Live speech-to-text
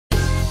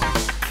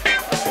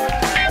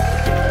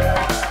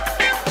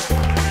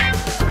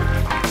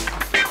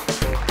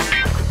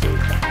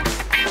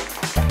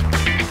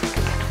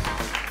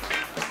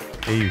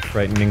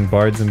Frightening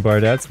bards and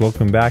bardettes,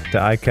 welcome back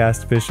to I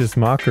Cast Vicious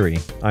Mockery.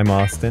 I'm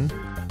Austin.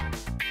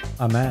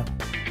 I'm Matt.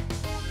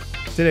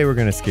 Today we're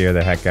going to scare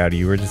the heck out of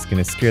you. We're just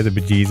going to scare the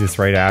bejesus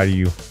right out of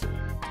you.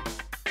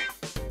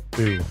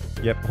 Boo.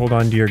 Yep, hold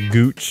on to your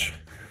gooch.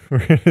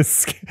 We're going to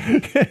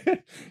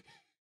scare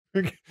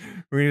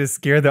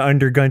the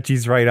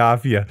undergunchies right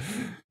off you.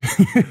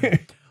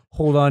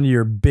 Hold on to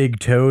your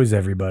big toes,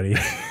 everybody.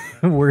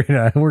 we're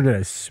gonna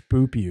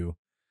spoop you.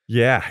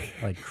 Yeah.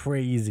 Like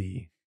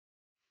crazy.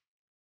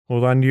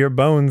 Hold on to your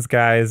bones,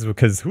 guys,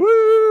 because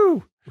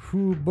woo!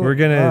 We're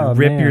going to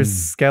rip your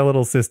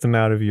skeletal system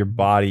out of your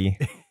body.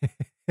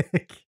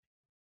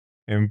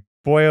 And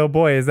boy, oh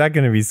boy, is that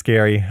going to be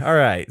scary. All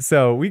right,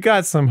 so we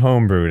got some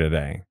homebrew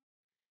today.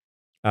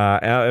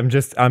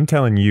 I'm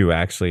telling you,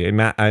 actually. And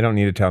Matt, I don't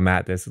need to tell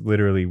Matt this.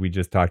 Literally, we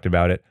just talked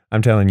about it.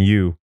 I'm telling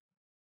you,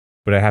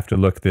 but I have to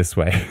look this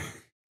way.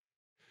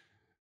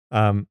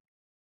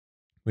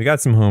 We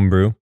got some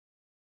homebrew.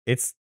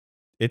 It's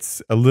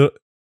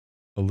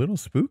a little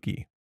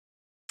spooky.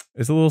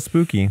 It's a little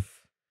spooky.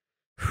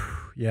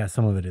 Yeah,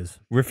 some of it is.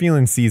 We're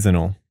feeling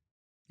seasonal.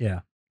 Yeah.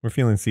 We're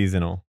feeling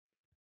seasonal.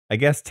 I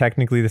guess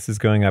technically this is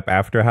going up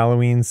after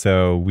Halloween,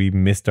 so we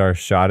missed our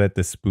shot at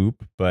the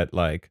spoop, but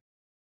like,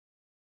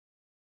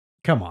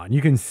 come on,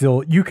 you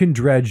can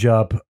dredge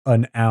up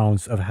an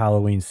ounce of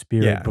Halloween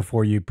spirit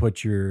before you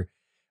put your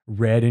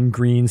red and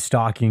green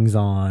stockings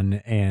on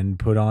and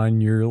put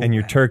on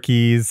your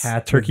turkeys,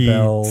 turkey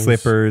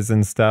slippers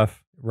and stuff.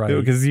 Right.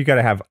 Because you got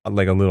to have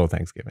like a little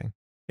Thanksgiving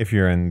if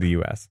you're in the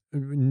US.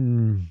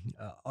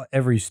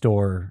 Every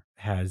store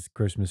has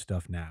Christmas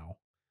stuff now.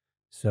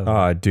 So,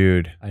 oh,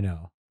 dude. I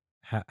know.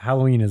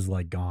 Halloween is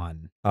like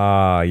gone.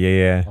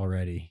 Yeah.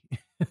 Already.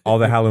 All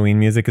the Halloween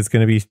music is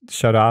going to be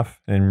shut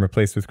off and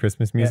replaced with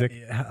Christmas music.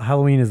 Yeah,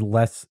 Halloween is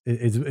less.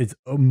 It's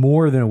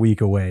more than a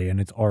week away, and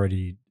it's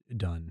already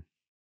done.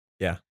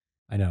 Yeah,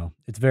 I know.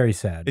 It's very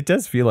sad. It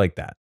does feel like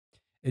that.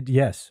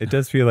 Yes, it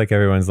does feel like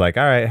everyone's like,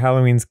 "All right,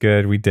 Halloween's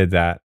good. We did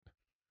that."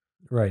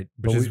 Right,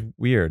 which is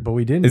weird. But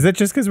we didn't. Is it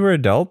just because we're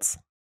adults?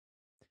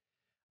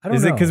 I don't know.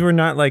 Is it because we're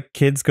not like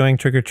kids going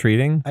trick or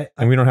treating,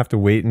 and we don't have to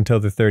wait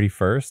until the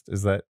 31st?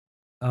 Is that?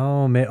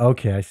 Oh,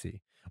 okay, I see.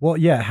 Well,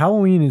 yeah,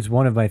 Halloween is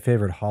one of my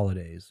favorite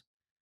holidays.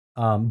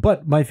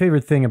 But my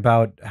favorite thing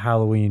about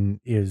Halloween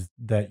is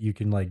that you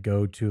can like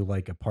go to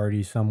like a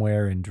party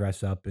somewhere and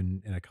dress up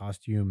in a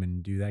costume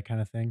and do that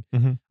kind of thing.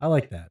 Mm-hmm. I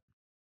like that.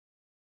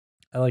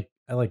 I like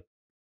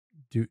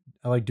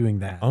doing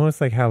that.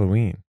 Almost like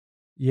Halloween.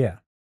 Yeah.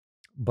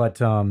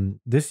 But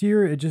this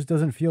year it just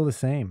doesn't feel the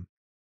same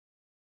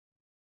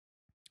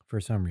for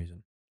some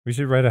reason. We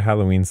should write a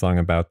Halloween song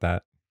about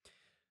that.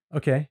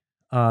 Okay.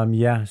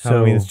 Yeah.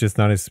 Halloween is just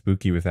not as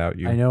spooky without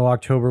you. I know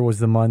October was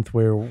the month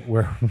where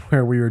we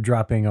were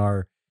dropping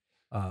our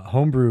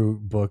homebrew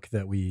book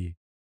that we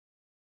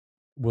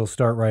will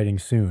start writing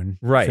soon.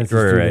 Right. Since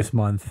it's due this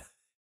month.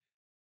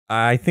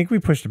 I think we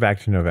pushed it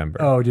back to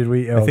November. Oh, did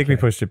we? I think we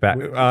pushed it back.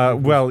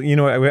 Well, you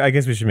know what? I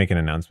guess we should make an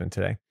announcement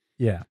today.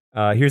 Yeah.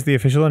 Here's the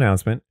official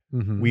announcement.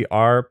 Mm-hmm. We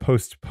are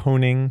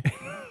postponing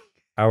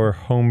our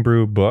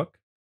homebrew book.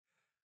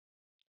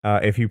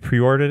 If you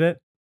pre-ordered it,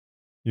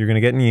 you're going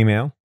to get an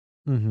email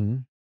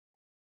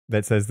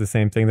that says the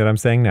same thing that I'm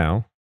saying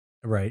now.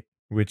 Right.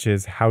 Which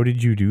is, how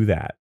did you do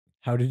that?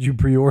 How did you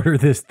pre-order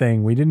this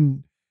thing? We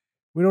don't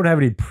have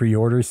any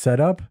pre-orders set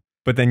up.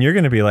 But then you're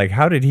going to be like,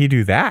 how did he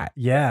do that?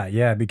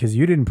 Yeah, because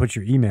you didn't put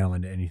your email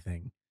into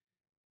anything.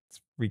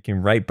 It's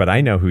freaking right, but I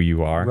know who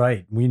you are.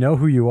 Right. We know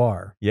who you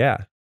are.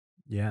 Yeah.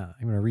 Yeah.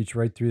 I'm going to reach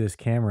right through this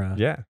camera.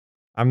 Yeah.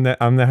 I'm the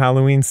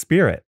Halloween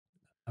spirit.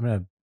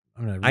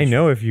 I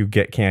know if you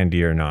get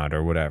candy or not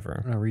or whatever.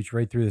 I'm going to reach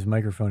right through this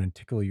microphone and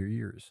tickle your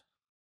ears.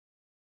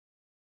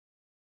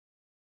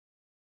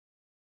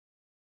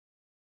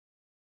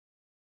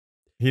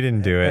 He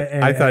didn't do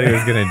it. I thought he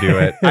was going to do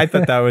it. I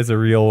thought that was a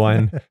real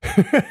one.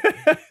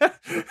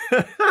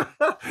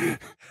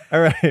 All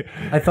right.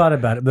 I thought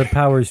about it. The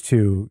power's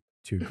too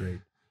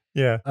great.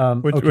 Yeah.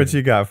 What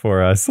you got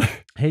for us?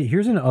 Hey,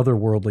 here's an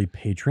otherworldly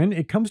patron.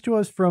 It comes to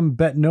us from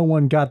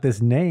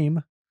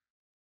IBetNoOneGotThisName.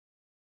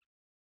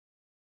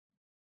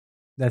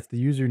 That's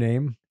the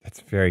username. That's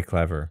very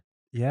clever.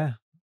 Yeah.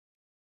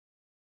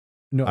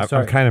 No, I'm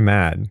sorry. I'm kind of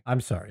mad. I'm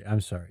sorry.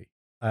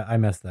 I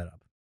messed that up.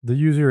 The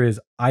user is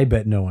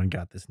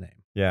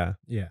IBetNoOneGotThisName. Yeah.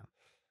 Yeah.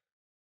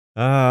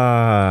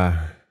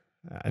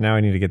 Now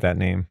I need to get that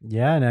name.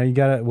 Yeah, now you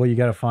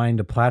gotta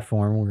find a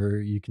platform where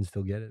you can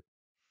still get it.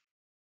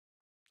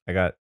 I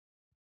got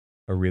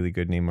a really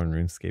good name on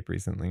RuneScape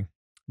recently.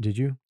 Did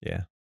you?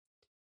 Yeah.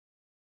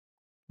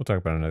 We'll talk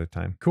about it another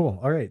time. Cool.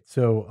 All right.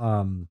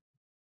 So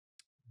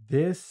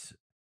this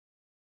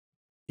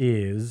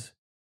is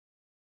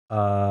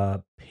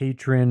a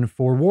patron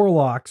for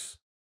Warlocks.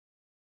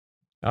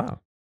 Oh.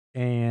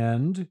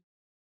 And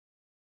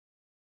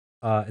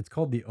it's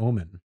called the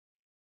Omen.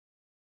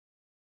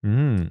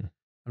 I'm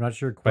not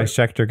sure quite. By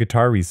Schecter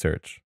Guitar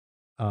Research.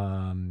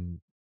 Sure.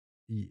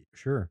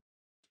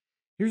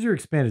 Here's your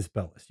expanded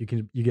spell list. You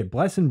get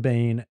Bless and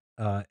Bane,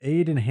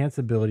 Aid, Enhance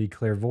Ability,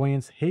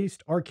 Clairvoyance,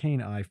 Haste,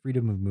 Arcane Eye,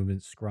 Freedom of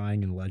Movement,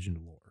 Scrying, and Legend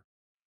Lore.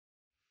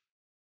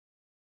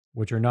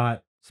 Which are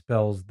not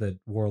spells that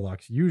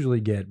Warlocks usually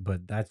get,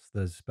 but that's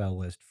the spell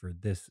list for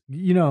this.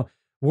 You know,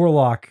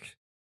 Warlock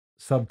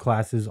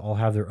subclasses all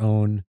have their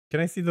own. Can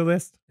I see the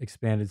list?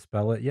 Expanded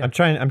spell list. Yeah. I'm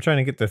trying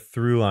to get the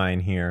through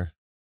line here.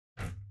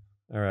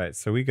 All right,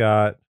 so we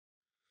got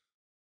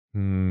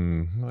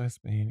last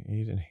main,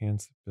 Aid,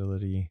 Enhance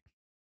Ability,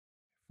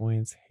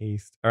 Voyance,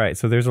 Haste. All right,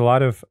 so there's a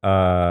lot of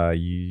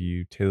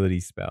utility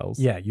spells.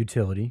 Yeah,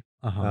 utility.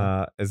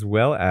 As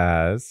well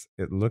as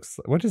it looks.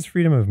 What does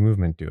Freedom of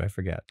Movement do? I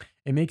forget.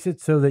 It makes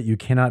it so that you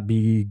cannot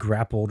be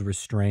grappled,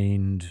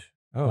 restrained.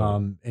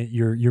 Oh.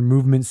 Your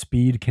movement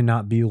speed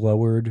cannot be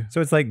lowered. So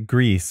it's like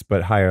Grease,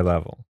 but higher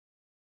level.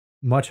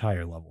 Much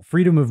higher level.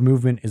 Freedom of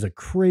Movement is a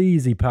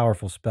crazy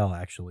powerful spell,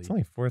 actually. It's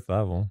only 4th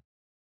level.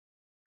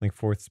 Like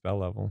 4th spell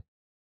level.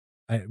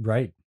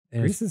 Right.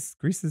 And Grease is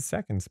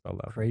 2nd spell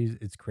level. Crazy.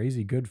 It's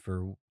crazy good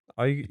for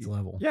its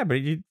level. Yeah, but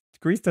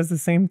Grease does the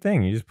same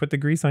thing. You just put the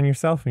grease on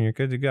yourself and you're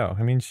good to go.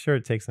 I mean, sure,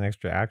 it takes an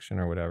extra action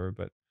or whatever,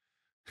 but...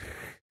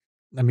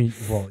 I mean,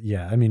 well,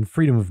 yeah. I mean,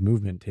 Freedom of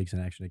Movement takes an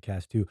action to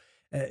cast too.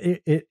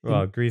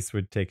 Grease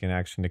would take an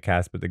action to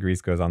cast, but the grease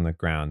goes on the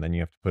ground. Then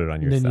you have to put it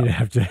on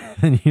yourself.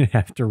 Then you'd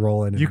have to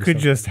roll in. You could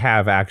just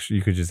have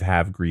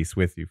grease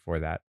with you for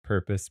that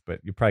purpose, but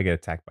you probably get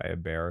attacked by a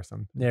bear or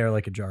something. Yeah, or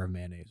like a jar of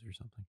mayonnaise or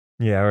something.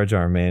 Yeah, or a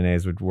jar of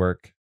mayonnaise would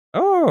work.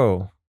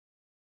 Oh,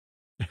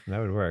 that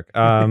would work.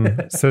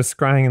 So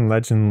scrying and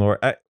legend lore.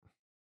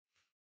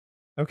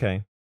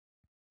 Okay.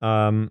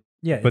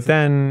 Yeah, but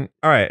then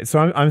all right. So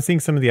I'm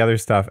seeing some of the other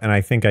stuff, and I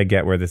think I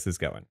get where this is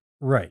going.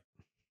 Right.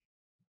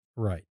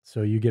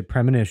 So you get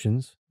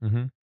premonitions.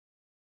 Mm-hmm.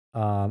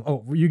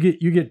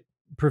 You get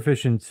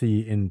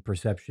proficiency in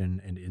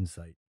perception and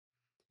insight.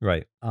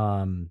 Right.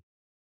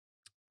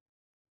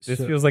 This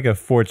feels like a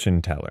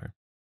fortune teller.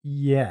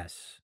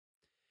 Yes.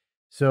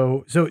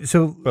 So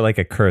but like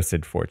a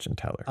cursed fortune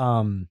teller.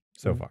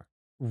 So far.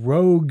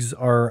 Rogues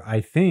are,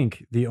 I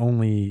think, the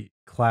only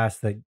class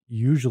that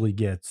usually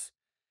gets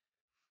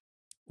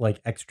like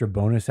extra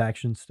bonus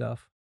action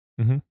stuff.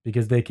 Mm-hmm.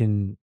 Because they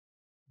can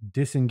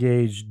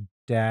disengage,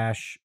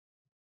 dash,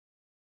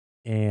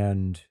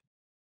 and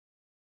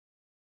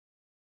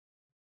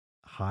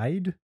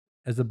hide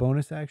as a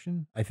bonus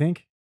action, I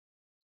think.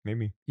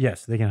 Maybe.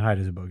 Yes, they can hide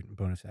as a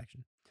bonus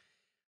action.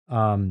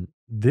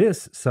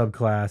 This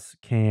subclass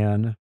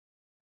can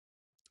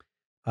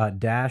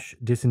dash,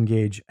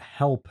 disengage,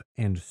 help,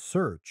 and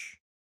search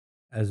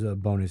as a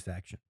bonus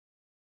action.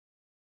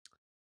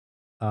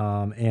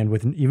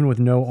 And even with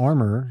no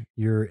armor,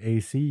 your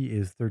AC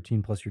is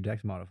 13 plus your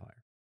Dex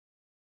modifier.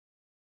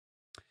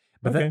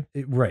 But okay.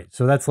 Right.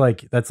 So that's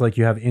like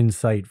you have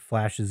insight,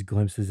 flashes,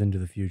 glimpses into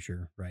the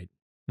future, right?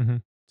 Mm-hmm.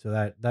 So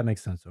that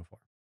makes sense so far.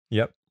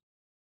 Yep.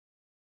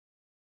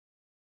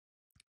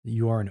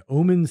 You are an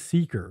Omen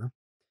Seeker.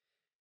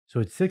 So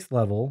at 6th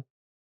level,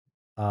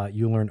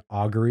 you learn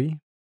Augury.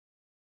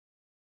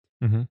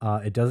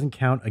 Mm-hmm. It doesn't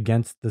count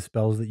against the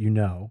spells that you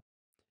know,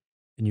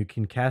 and you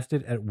can cast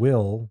it at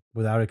will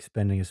without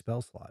expending a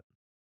spell slot.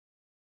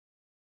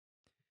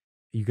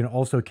 You can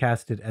also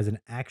cast it as an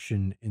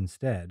action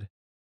instead.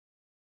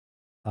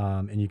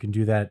 And you can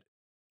do that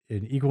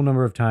an equal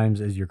number of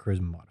times as your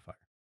charisma modifier.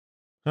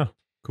 Oh,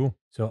 cool.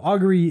 So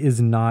Augury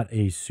is not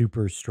a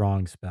super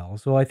strong spell,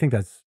 so I think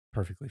that's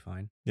perfectly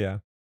fine. Yeah.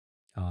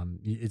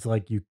 It's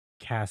like you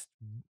cast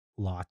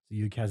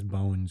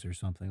bones or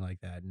something like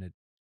that, and it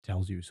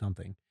tells you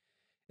something.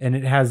 And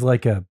it has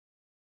like a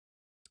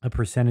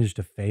percentage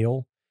to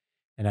fail.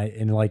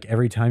 And like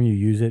every time you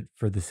use it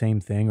for the same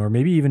thing, or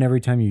maybe even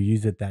every time you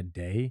use it that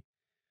day,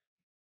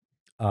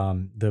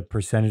 the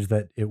percentage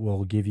that it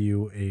will give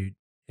you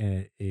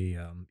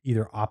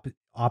either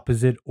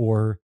opposite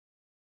or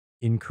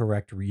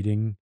incorrect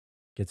reading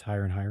gets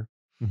higher and higher.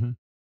 Mm-hmm.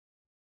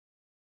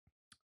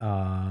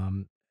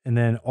 And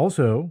then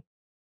also,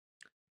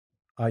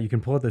 you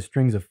can pull out the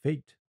Strings of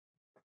Fate,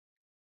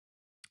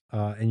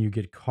 and you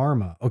get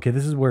karma. Okay,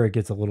 this is where it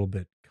gets a little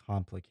bit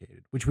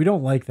complicated, which we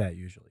don't like that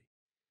usually.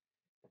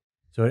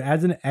 So it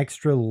adds an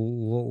extra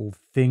little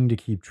thing to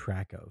keep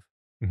track of.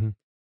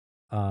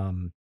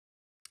 Mm-hmm.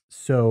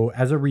 So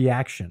as a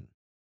reaction,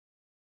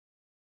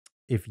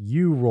 if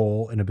you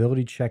roll an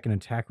ability check, an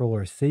attack roll,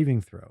 or a saving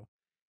throw,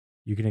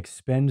 you can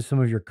expend some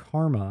of your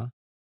karma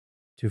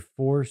to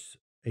force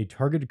a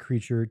targeted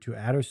creature to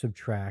add or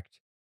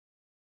subtract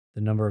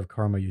the number of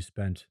karma you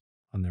spent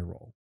on their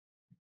roll.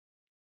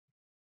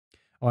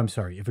 Oh, I'm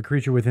sorry. If a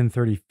creature within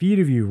 30 feet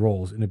of you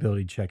rolls an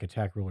ability check,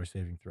 attack roll, or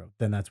saving throw,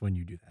 then that's when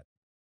you do that.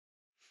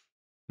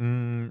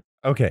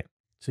 Okay.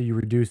 So you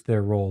reduce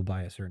their roll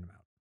by a certain amount.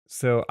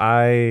 So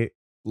I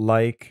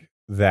like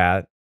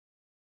that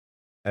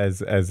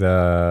as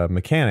a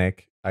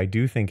mechanic. I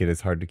do think it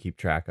is hard to keep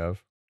track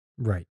of.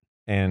 Right.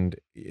 And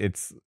it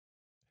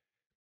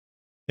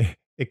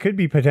could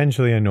be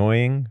potentially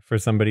annoying for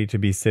somebody to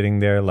be sitting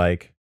there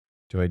like,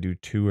 do I do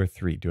 2 or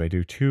 3? Do I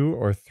do 2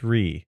 or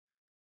 3?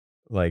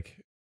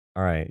 Like,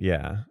 all right,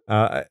 yeah.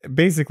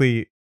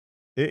 Basically,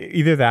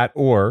 Either that,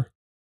 or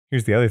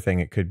here's the other thing.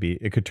 It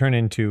could turn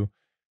into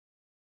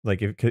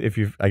like if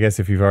you've, I guess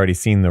if you've already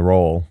seen the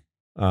roll,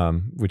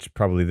 which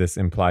probably this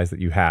implies that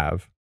you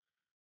have.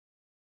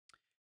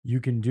 You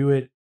can do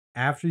it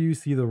after you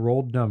see the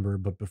rolled number,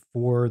 but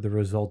before the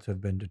results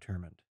have been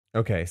determined.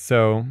 Okay,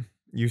 so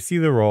you see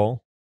the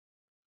roll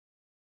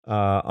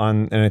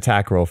on an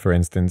attack roll, for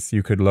instance.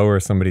 You could lower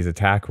somebody's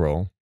attack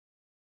roll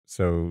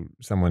so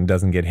someone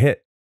doesn't get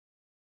hit.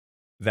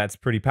 That's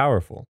pretty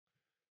powerful.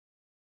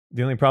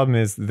 The only problem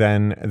is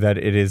then that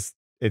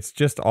it's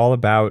just all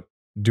about,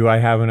 do I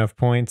have enough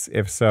points?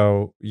 If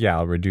so, yeah,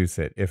 I'll reduce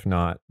it. If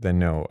not, then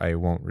no, I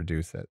won't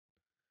reduce it.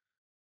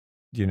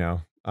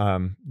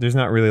 There's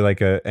not really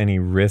like any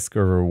risk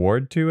or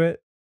reward to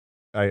it.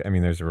 I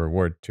mean, there's a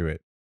reward to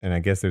it, and I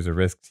guess there's a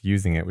risk to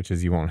using it, which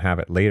is you won't have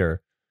it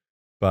later.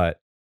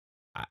 But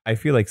I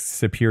feel like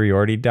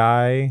superiority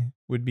die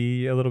would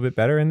be a little bit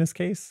better in this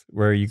case,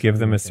 where you give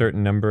them a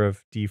certain number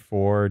of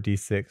D4,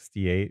 D6,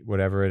 D8,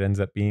 whatever it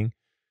ends up being,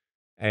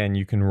 and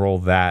you can roll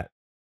that,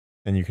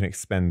 and you can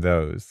expend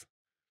those.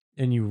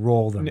 And you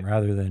roll them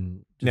rather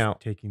than just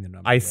taking the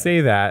number. I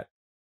say that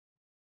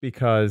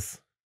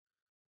because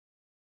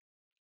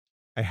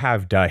I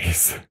have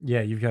dice.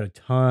 Yeah, you've got a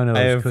ton of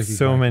I have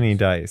so many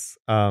dice.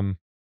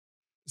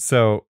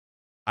 So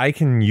I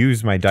can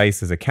use my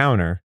dice as a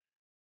counter.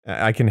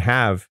 I can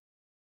have,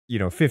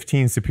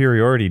 15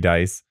 superiority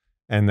dice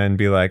and then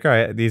be like, all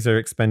right, these are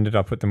expended.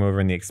 I'll put them over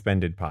in the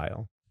expended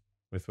pile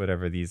with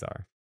whatever these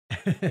are.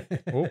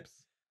 Oops.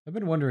 I've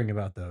been wondering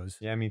about those.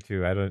 Yeah, me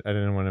too. I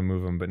didn't want to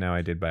move them, but now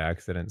I did by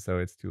accident, so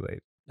it's too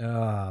late.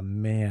 Oh,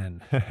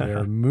 man.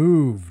 They're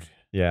moved.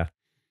 Yeah.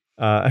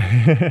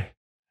 I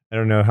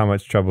don't know how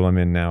much trouble I'm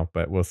in now,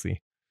 but we'll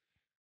see.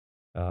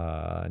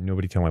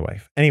 Nobody tell my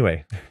wife.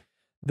 Anyway.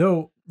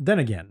 Though, then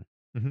again,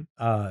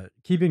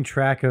 keeping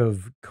track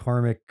of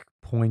karmic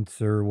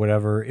points or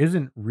whatever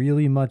isn't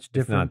really much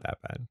different. It's not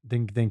that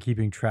bad. Than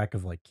keeping track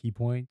of like key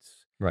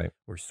points. Right.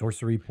 Or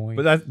sorcery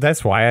points. But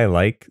that's why I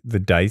like the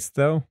dice,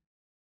 though.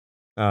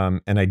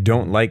 And I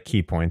don't like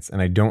key points,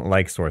 and I don't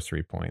like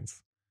sorcery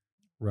points.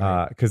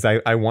 Right. Because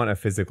I want a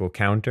physical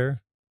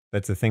counter.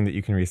 That's a thing that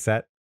you can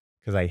reset.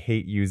 Because I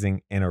hate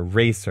using an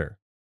eraser.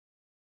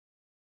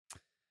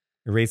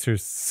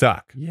 Erasers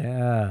suck.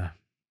 Yeah.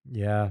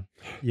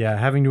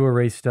 Having to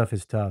erase stuff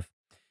is tough.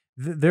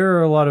 There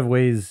are a lot of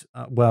ways.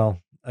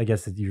 I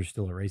guess that you're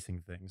still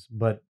erasing things,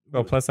 but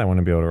plus I want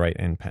to be able to write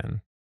in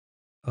pen.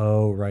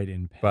 Oh, write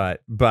in pen.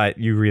 But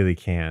you really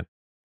can't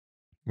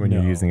when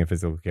you're using a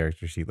physical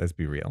character sheet. Let's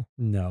be real.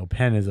 No,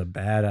 pen is a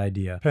bad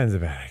idea. Pen's a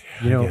bad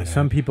idea.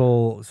 Some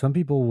people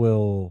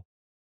will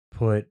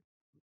put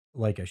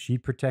like a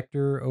sheet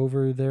protector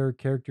over their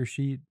character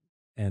sheet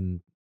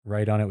and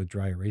write on it with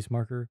dry erase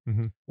marker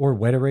or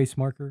wet erase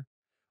marker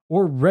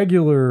or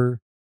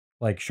regular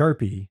like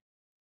Sharpie,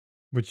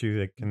 which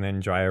you can then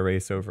dry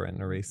erase over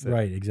and erase it.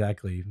 Right,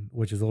 exactly.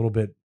 Which is a little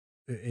bit,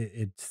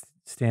 it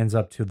stands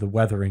up to the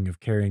weathering of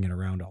carrying it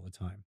around all the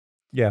time.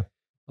 Yeah,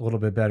 a little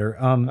bit better.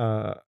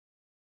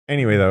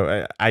 Anyway,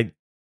 though,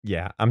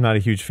 I'm not a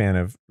huge fan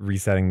of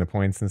resetting the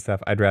points and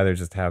stuff. I'd rather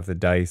just have the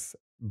dice.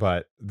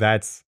 But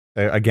that's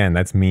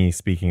me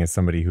speaking as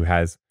somebody who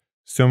has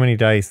so many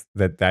dice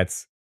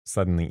that's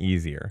suddenly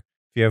easier.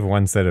 If you have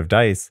one set of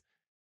dice,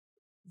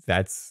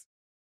 that's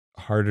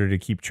harder to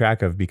keep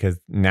track of because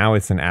now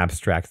it's an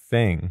abstract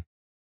thing.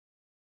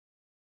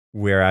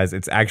 Whereas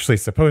it's actually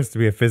supposed to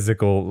be a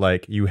physical,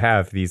 like you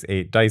have these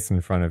 8 dice in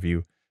front of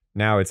you.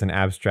 Now it's an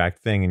abstract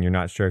thing and you're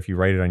not sure if you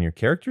write it on your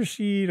character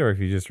sheet or if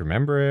you just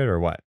remember it or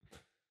what.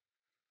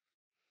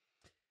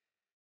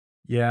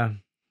 Yeah,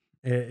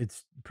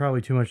 it's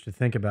probably too much to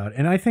think about.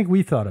 And I think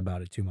we thought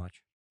about it too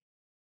much.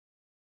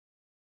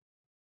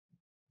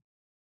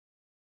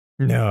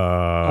 No.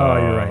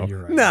 Oh,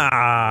 you're right.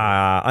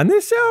 Nah. On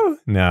this show?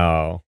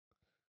 No.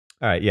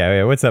 All right.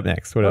 Yeah. What's up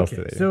next? What else do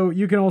they do? So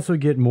you can also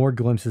get more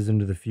glimpses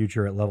into the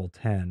future at level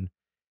 10.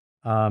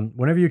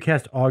 Whenever you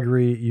cast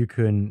Augury, you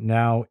can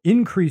now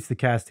increase the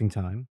casting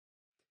time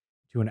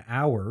to an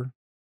hour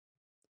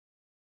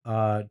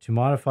to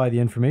modify the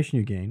information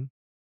you gain.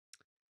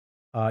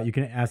 You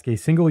can ask a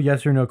single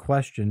yes or no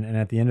question, and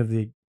at the end of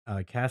the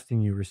casting,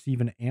 you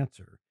receive an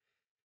answer.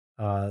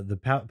 The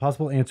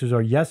possible answers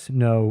are yes,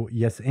 no,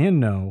 yes, and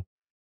no,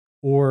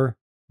 or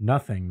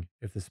nothing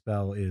if the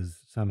spell is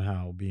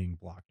somehow being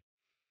blocked.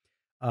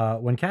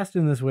 When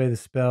casted in this way, the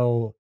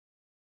spell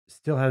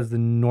still has the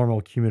normal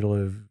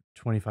cumulative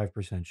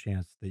 25%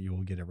 chance that you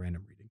will get a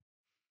random reading.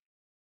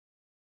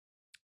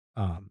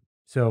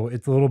 So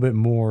it's a little bit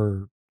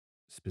more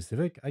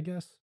specific, I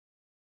guess.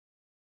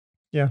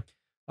 Yeah.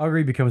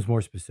 Augury becomes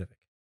more specific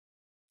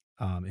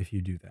if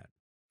you do that.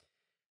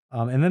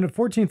 And then at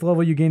 14th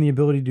level, you gain the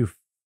ability to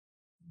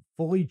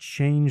fully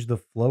change the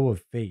flow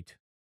of fate.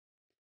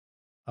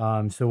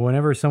 So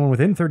whenever someone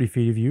within 30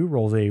 feet of you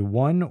rolls a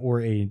 1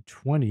 or a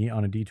 20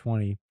 on a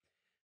d20,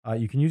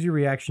 you can use your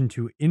reaction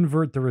to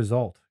invert the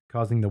result,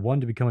 causing the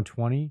 1 to become a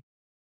 20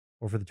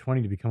 or for the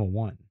 20 to become a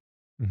 1.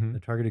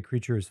 The targeted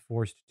creature is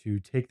forced to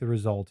take the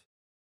result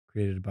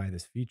created by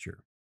this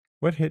feature.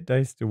 What hit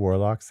dice do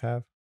warlocks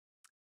have?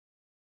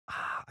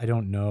 I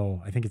don't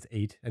know. I think it's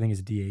 8. I think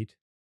it's D8.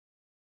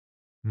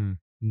 Hmm.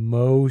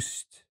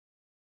 Most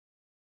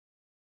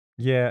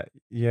Yeah,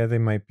 they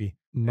might be.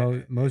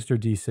 most are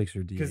D6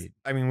 or Because D8.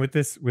 I mean, with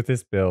this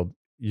build,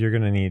 you're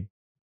gonna need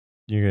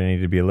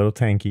to be a little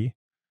tanky.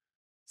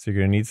 So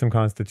you're gonna need some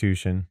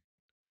constitution.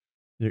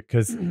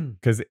 Because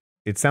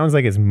it sounds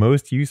like it's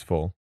most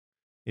useful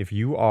if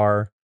you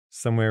are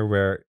somewhere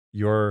where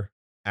your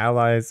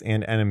allies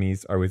and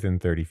enemies are within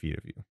 30 feet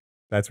of you.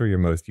 That's where you're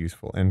most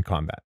useful in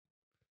combat.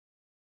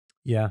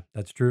 Yeah,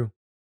 that's true.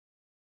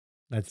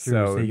 That's true.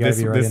 So So you got to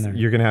be right in there.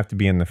 you're gonna have to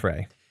be in the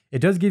fray. It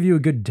does give you a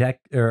good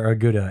deck or a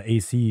good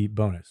AC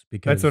bonus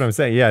because That's what I'm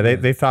saying. Yeah,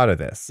 they thought of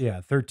this.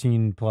 Yeah,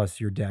 13 plus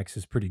your dex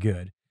is pretty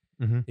good.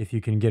 Mm-hmm. If you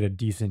can get a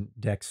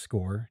decent dex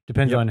score.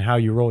 Depends on how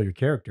you roll your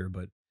character,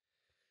 but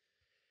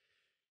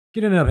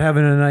getting up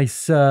having a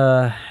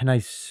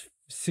nice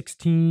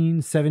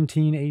 16,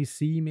 17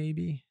 AC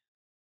maybe.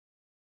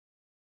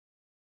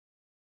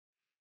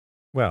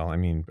 Well, I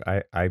mean,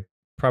 I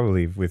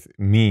probably with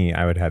me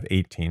I would have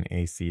 18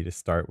 AC to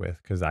start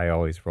with because I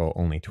always roll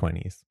only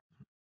 20s.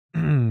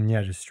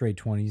 Yeah, just straight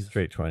 20s.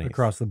 Straight 20s.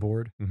 Across the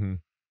board. Mm-hmm.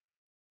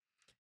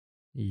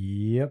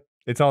 Yep.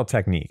 It's all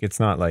technique. It's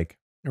not like...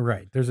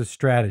 Right. There's a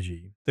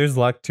strategy. There's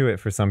luck to it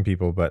for some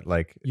people, but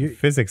like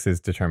physics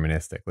is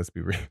deterministic. Let's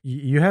be real.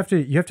 You have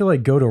to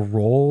like go to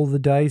roll the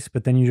dice,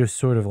 but then you just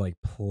sort of like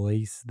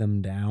place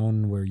them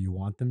down where you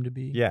want them to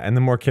be. Yeah, and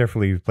the more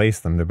carefully you place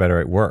them, the better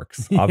it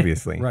works,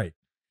 obviously. Right.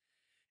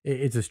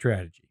 It's a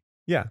strategy.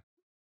 Yeah.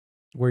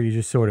 Where you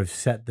just sort of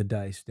set the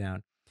dice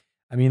down.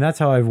 I mean, that's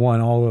how I've won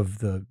all of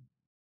the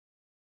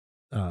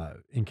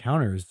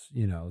encounters,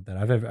 that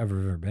I've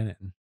ever been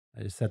in.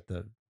 I just set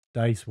the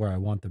dice where I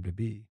want them to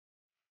be.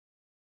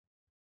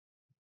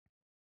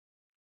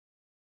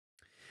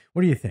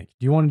 What do you think?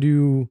 Do you want to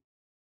do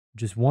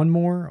just one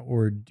more,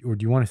 or do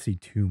you want to see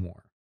 2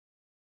 more?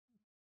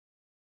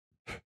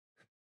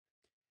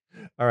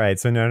 All right.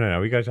 So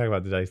no. We got to talk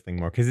about the dice thing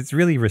more because it's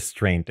really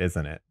restraint,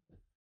 isn't it?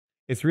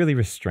 It's really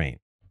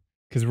restraint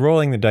because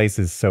rolling the dice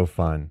is so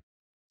fun.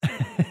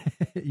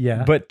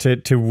 Yeah. But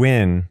to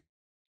win,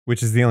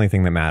 which is the only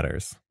thing that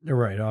matters.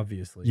 Right.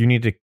 Obviously. You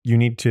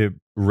need to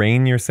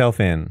rein yourself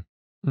in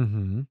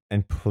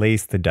and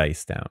place the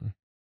dice down.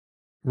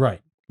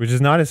 Right. Which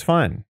is not as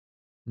fun.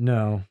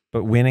 No.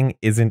 But winning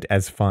isn't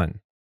as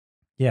fun.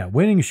 Yeah.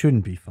 Winning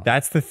shouldn't be fun.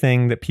 That's the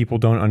thing that people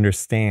don't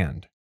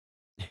understand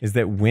is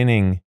that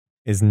winning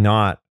is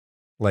not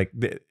like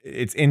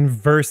it's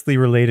inversely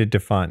related to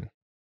fun.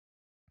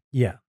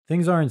 Yeah.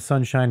 Things aren't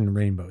sunshine and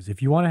rainbows.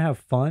 If you want to have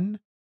fun,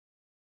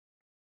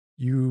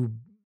 you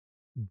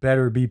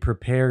better be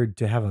prepared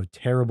to have a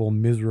terrible,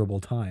 miserable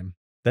time.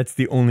 That's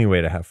the only way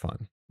to have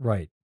fun.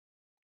 Right.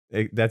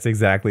 That's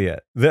exactly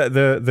it.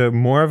 The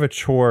more of a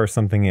chore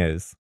something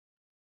is,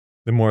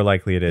 the more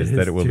likely it is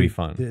that it will be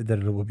fun. That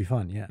it will be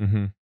fun, yeah.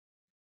 Mm-hmm.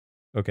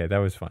 Okay, that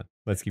was fun.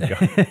 Let's keep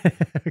going.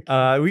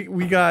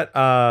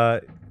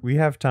 We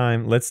have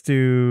time.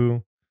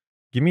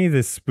 Give me the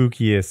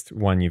spookiest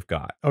one you've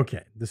got.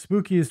 Okay, the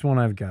spookiest one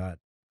I've got.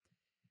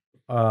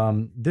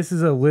 This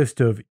is a list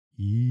of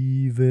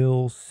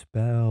evil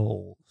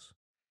spells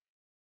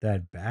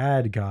that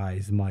bad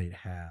guys might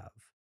have.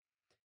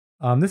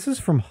 This is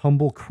from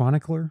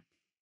HumbleChronicler.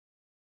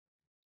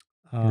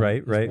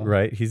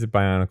 Right. He's a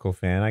Bionicle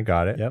fan. I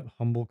got it. Yep,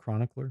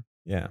 HumbleChronicler.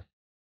 Yeah.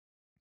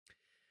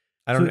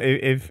 I don't know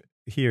if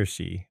he or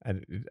she. I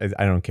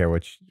don't care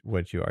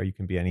what you are. You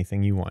can be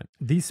anything you want.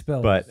 These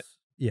spells, but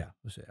yeah.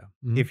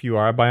 Mm-hmm. If you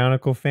are a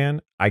Bionicle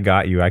fan, I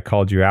got you. I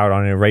called you out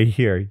on it right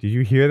here. Did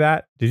you hear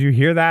that?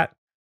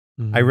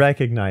 Mm-hmm. I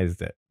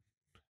recognized it.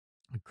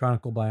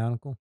 Chronicle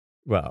Bionicle.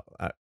 Well,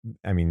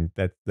 I mean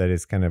that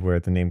is kind of where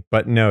the name.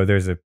 But no,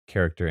 there's a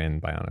character in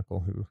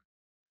Bionicle who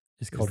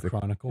is called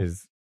Chronicle.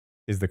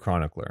 Is the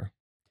Chronicler.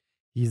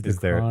 He's the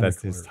Chronicler.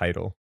 That's his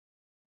title.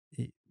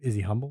 Is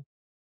he humble?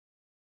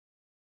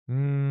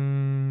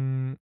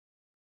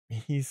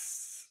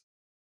 He's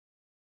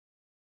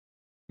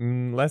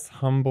less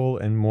humble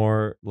and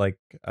more like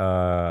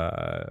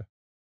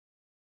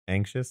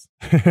anxious.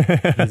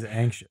 He's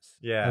anxious.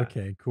 Yeah.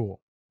 Okay,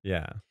 cool.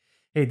 Yeah.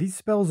 Hey, these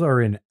spells are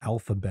in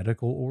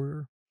alphabetical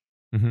order,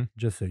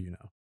 just so you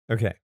know.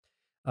 Okay.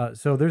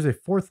 So there's a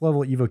 4th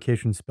level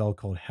evocation spell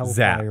called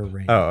Hellfire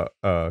Rain. Oh,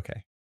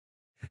 okay.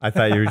 I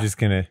thought you were just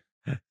gonna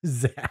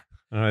zap.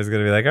 I was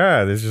gonna be like,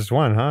 there's just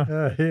one, huh?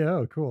 Yeah.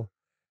 Oh, cool.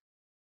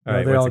 All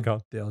right, what's it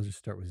called? They all just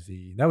start with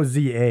Z. That was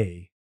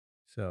ZA.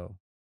 So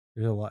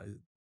there's a lot.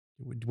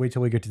 Wait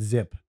till we get to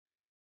Zip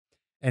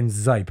and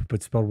Zipe,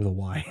 but spelled with a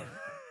Y.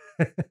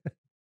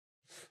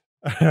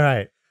 All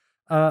right.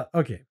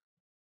 Okay.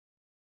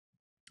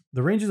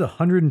 The range is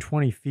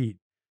 120 feet.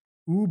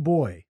 Ooh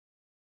boy.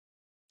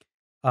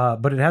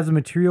 But it has a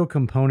material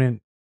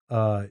component.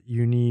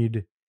 You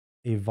need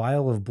a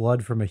vial of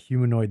blood from a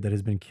humanoid that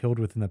has been killed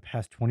within the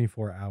past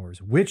 24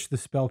 hours, which the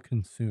spell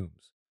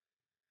consumes.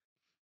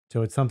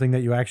 So it's something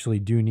that you actually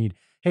do need.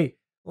 Hey,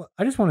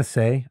 I just want to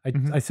say,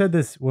 I said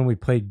this when we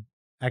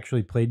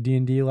actually played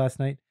D&D last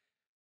night.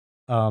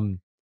 Um,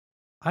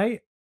 I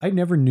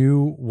never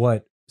knew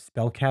what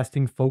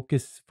spellcasting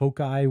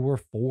foci were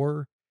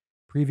for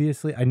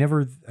previously. I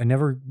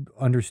never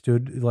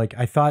understood. Like,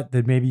 I thought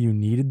that maybe you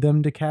needed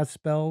them to cast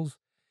spells.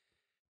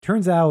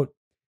 Turns out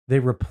they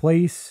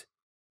replace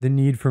the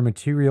need for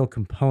material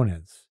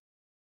components,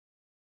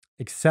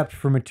 except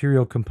for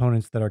material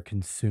components that are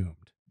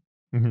consumed.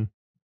 Mm-hmm.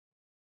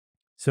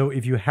 So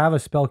if you have a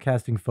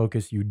spellcasting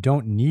focus, you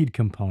don't need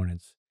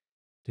components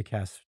to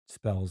cast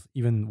spells,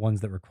 even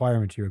ones that require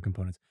material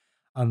components,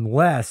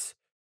 unless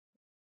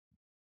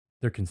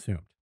they're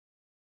consumed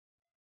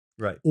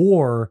Right.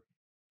 or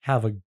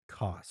have a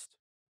cost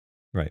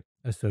Right.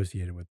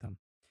 associated with them.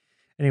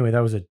 Anyway, that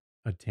was a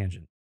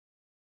tangent.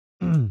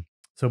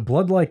 So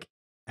blood-like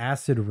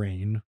acid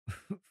rain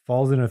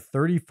falls in a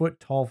 30-foot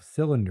tall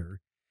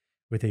cylinder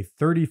with a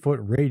 30-foot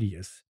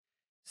radius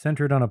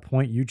centered on a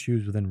point you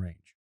choose within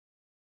range.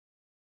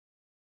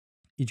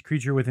 Each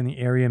creature within the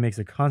area makes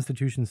a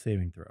Constitution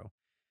saving throw.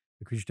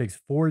 The creature takes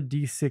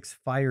 4d6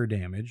 fire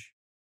damage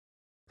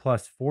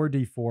plus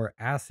 4d4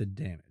 acid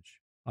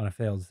damage on a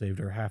failed save,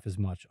 or half as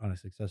much on a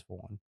successful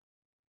one.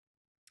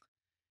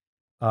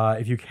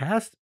 If you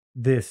cast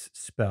this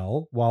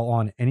spell while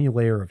on any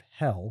layer of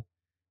hell,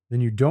 then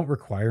you don't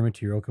require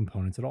material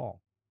components at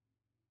all.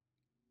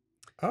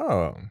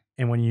 Oh.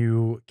 And when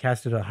you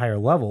cast it at higher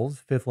levels,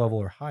 5th level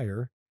or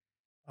higher,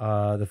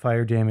 the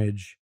fire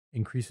damage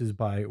increases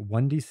by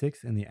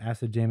 1d6 and the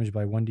acid damage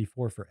by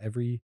 1d4 for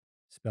every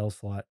spell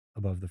slot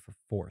above the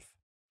 4th.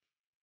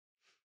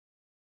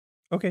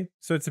 Okay.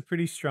 So it's a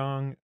pretty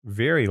strong,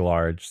 very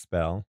large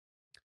spell.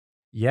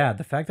 Yeah,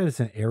 the fact that it's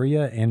an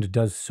area and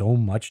does so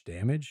much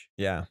damage,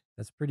 Yeah.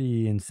 that's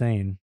pretty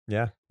insane.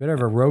 Yeah. Better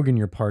have a rogue in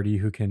your party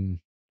who can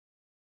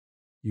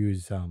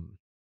use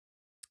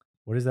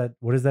what is that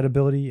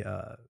ability?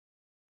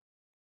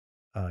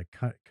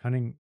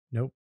 Cunning.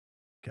 Nope.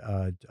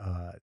 Uh,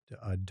 uh,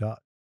 do,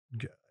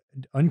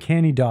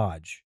 uncanny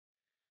dodge.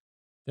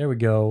 There we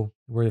go.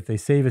 Where if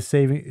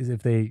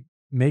they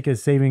make a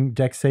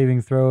dex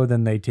saving throw,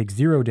 then they take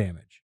 0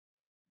 damage,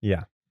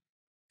 Yeah.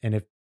 and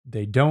if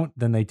they don't,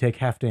 then they take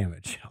half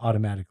damage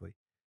automatically.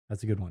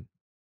 That's a good one.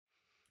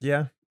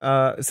 Yeah.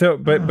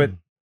 But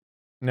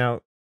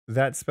now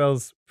that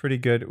spell's pretty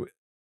good.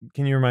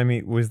 Can you remind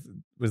me, was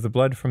the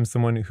blood from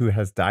someone who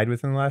has died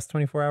within the last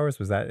 24 hours?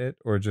 Was that it?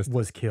 Or just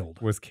Was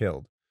killed. was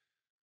killed?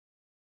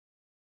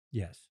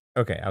 Yes.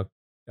 Okay,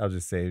 I'll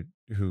just say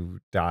who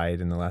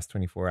died in the last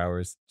 24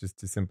 hours just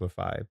to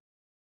simplify.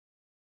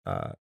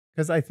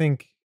 Because I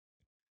think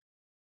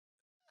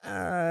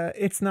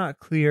it's not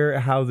clear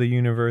how the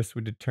universe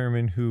would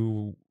determine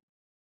who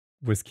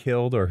was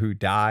killed or who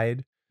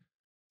died.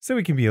 So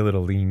we can be a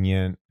little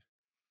lenient.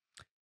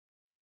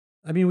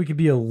 I mean, we could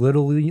be a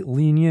little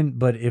lenient,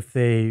 but if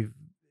they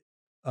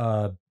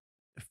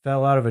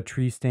fell out of a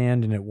tree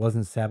stand and it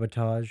wasn't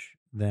sabotage,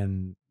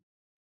 then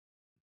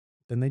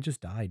they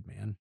just died,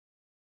 man.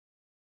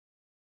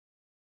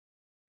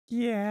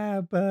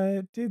 Yeah,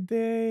 but did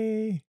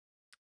they?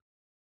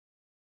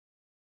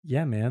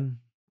 Yeah, man.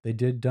 They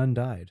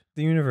died.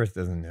 The universe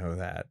doesn't know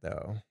that,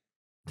 though.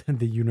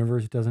 The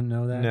universe doesn't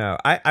know that? No,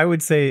 I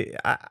would say,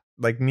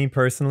 like me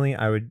personally,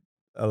 I would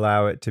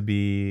allow it to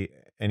be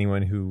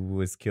anyone who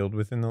was killed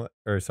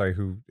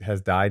who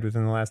has died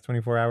within the last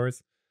 24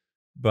 hours.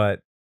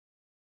 But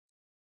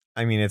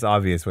I mean, it's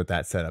obvious what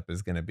that setup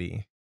is going to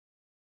be.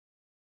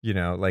 You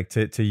know, like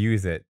to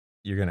use it,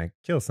 you're going to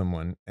kill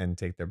someone and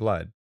take their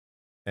blood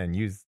and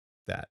use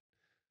that.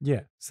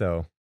 Yeah.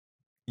 So,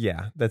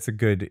 yeah, that's a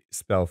good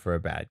spell for a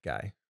bad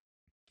guy.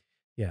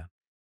 Yeah.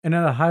 And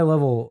at a high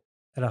level,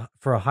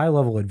 for a high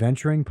level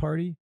adventuring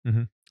party,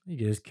 Mm-hmm. you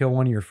can just kill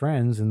one of your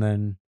friends and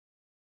then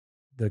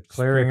the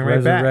cleric bring 'em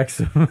right resurrects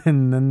them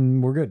and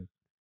then we're good.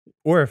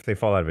 Or if they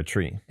fall out of a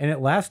tree. And it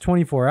lasts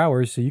 24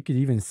 hours, so you could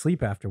even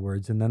sleep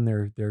afterwards and then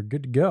they're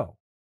good to go.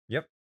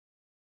 Yep.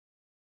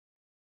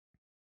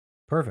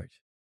 Perfect.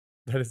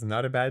 That is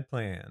not a bad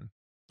plan.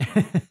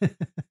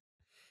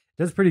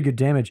 Does pretty good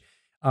damage.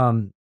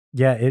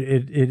 Yeah,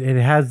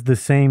 it has the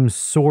same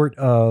sort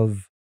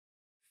of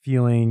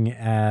feeling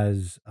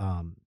as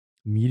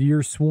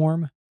Meteor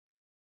Swarm,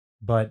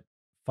 but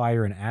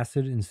fire and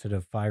acid instead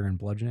of fire and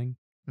bludgeoning.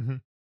 Mm-hmm.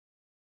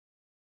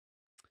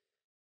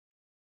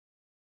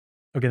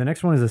 Okay, the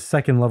next one is a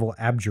second level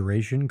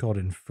abjuration called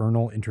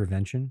Infernal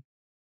Intervention.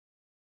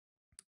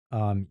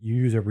 You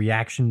use a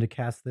reaction to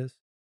cast this.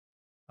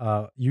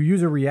 You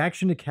use a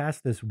reaction to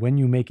cast this when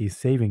you make a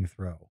saving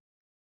throw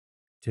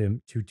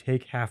to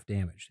take half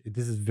damage.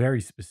 This is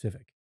very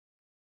specific.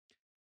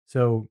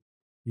 So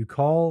you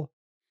call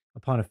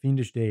upon a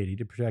fiendish deity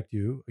to protect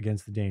you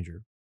against the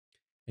danger,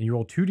 and you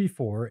roll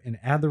 2d4 and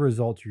add the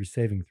result to your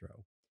saving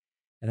throw.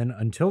 And then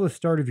until the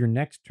start of your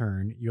next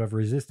turn, you have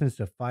resistance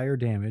to fire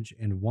damage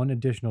and 1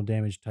 additional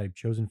damage type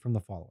chosen from the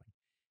following: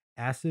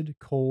 acid,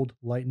 cold,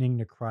 lightning,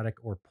 necrotic,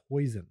 or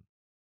poison.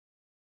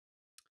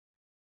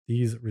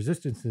 These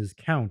resistances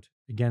count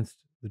against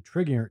the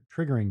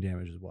triggering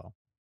damage as well.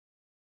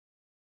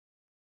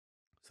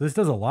 So this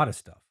does a lot of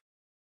stuff.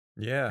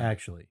 Yeah.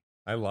 Actually.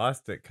 I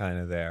lost it kind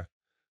of there.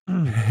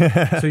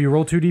 So you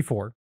roll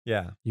 2d4.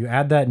 Yeah. You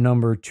add that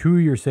number to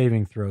your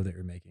saving throw that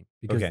you're making,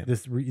 because Okay.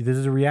 this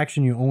is a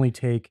reaction you only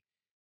take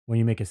when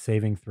you make a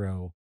saving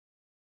throw.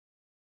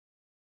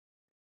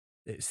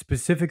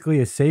 Specifically,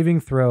 a saving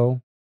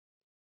throw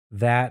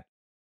that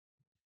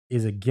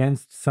is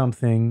against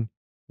something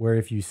where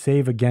if you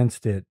save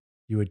against it,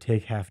 you would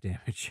take half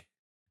damage.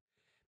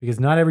 Because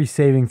not every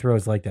saving throw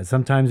is like that.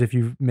 Sometimes if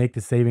you make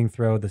the saving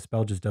throw, the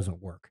spell just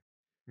doesn't work.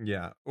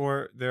 Yeah.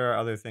 Or there are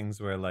other things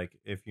where, like,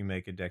 if you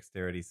make a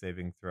dexterity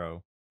saving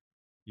throw,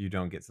 you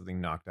don't get something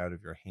knocked out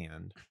of your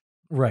hand.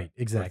 Right,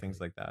 Or exactly.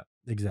 things like that.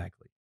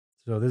 Exactly.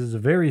 So this is a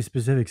very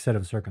specific set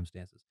of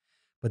circumstances.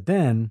 But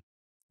then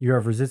you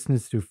have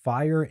resistance to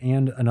fire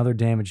and another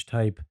damage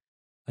type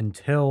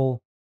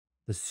until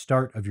the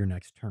start of your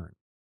next turn.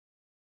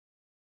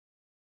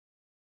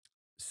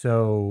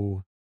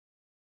 So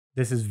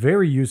this is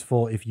very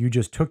useful if you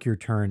just took your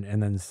turn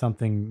and then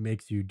something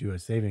makes you do a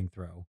saving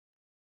throw.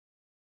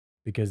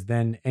 Because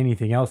then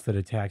anything else that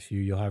attacks you,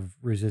 you'll have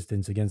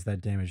resistance against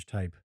that damage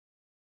type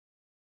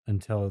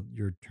until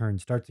your turn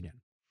starts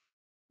again.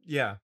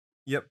 Yeah.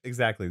 Yep,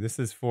 exactly. This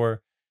is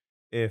for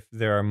if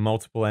there are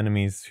multiple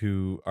enemies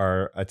who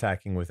are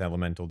attacking with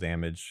elemental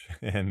damage.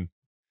 And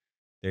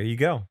there you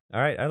go.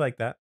 All right, I like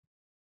that.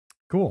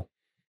 Cool.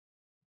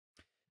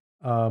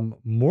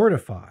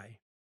 Mortify,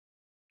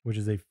 which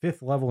is a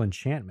 5th level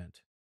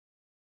enchantment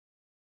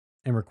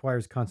and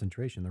requires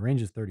concentration. The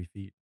range is 30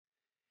 feet.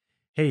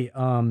 Hey,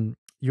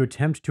 you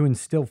attempt to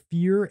instill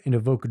fear and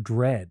evoke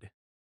dread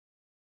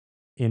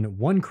in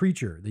one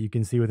creature that you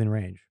can see within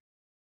range.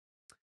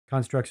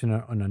 Constructs and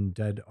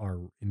undead are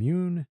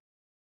immune.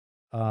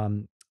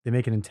 They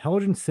make an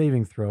intelligence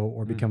saving throw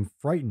or become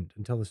frightened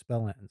until the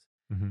spell ends.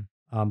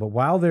 Mm-hmm. But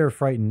while they're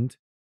frightened,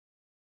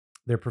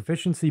 their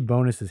proficiency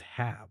bonus is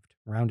halved,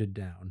 rounded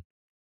down.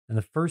 And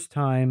the first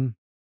time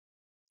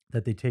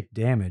that they take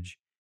damage,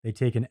 they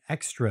take an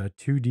extra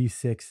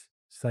 2d6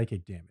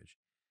 psychic damage.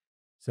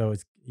 So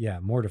it's,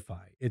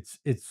 mortify. It's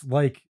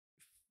like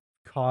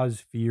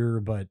cause fear,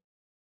 but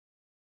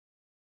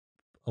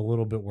a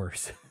little bit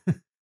worse.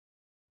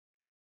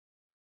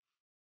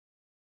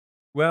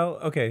 Well,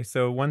 okay,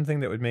 so one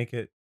thing that would make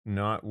it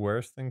not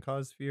worse than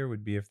cause fear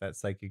would be if that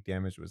psychic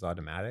damage was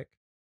automatic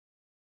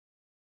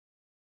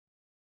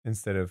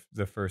instead of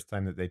the first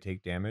time that they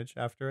take damage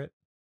after it.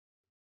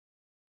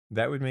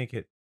 That would make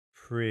it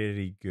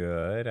pretty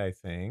good, I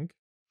think.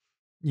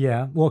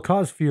 Yeah. Well,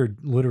 cause fear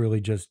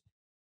literally just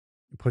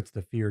puts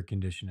the fear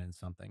condition in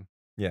something.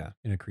 Yeah.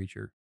 In a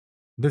creature.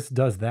 This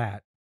does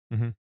that.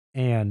 Mm-hmm.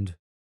 And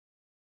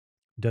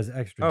does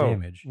extra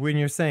damage. When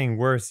you're saying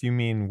worse, you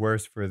mean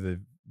worse for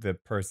the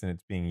person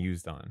it's being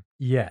used on.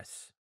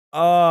 Yes.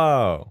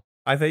 Oh,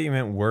 I thought you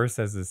meant worse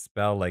as a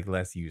spell, like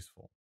less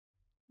useful.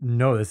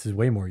 No, this is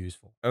way more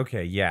useful.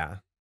 Okay, yeah.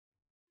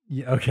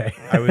 Yeah, okay.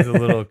 I was a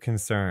little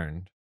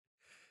concerned.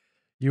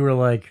 You were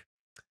like,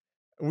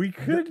 we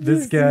could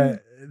this guy.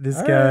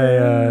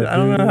 I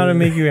don't know how to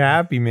make you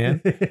happy,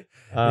 man. This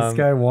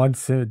guy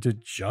wants to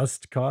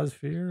just cause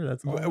fear.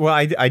 That's all. Well,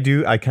 I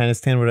do. I kind of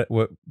stand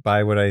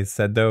by what I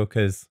said though,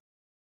 because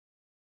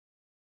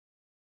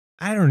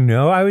I don't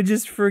know. I would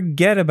just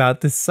forget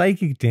about the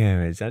psychic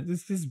damage.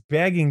 It's just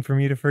begging for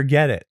me to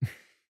forget it.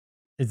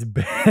 It's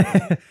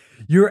bad.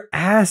 You're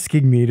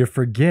asking me to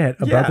forget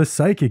about the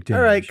psychic damage.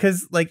 All right,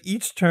 because like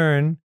each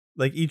turn,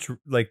 like each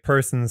like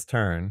person's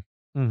turn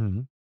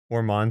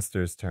or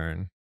monster's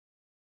turn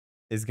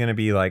is going to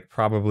be like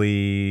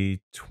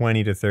probably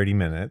 20 to 30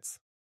 minutes.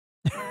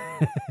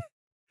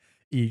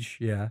 Each,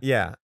 yeah.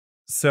 Yeah.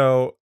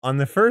 So on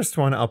the first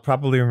one, I'll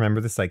probably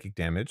remember the psychic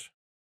damage.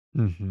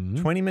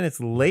 20 minutes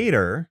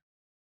later,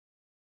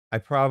 I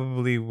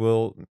probably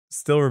will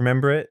still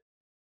remember it.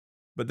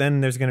 But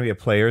then there's going to be a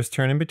player's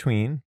turn in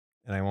between,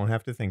 and I won't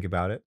have to think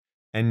about it.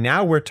 And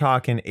now we're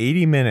talking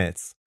 80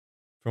 minutes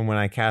from when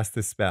I cast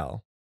the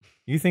spell.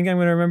 You think I'm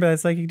going to remember that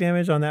psychic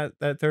damage on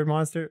that third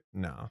monster?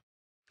 No.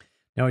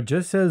 Now it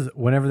just says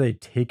whenever they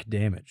take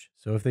damage.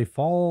 So if they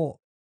fall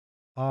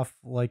off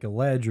like a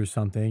ledge or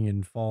something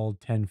and fall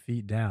 10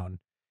 feet down,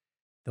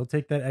 they'll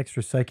take that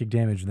extra psychic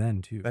damage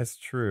then too. That's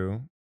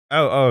true.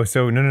 Oh,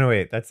 so no,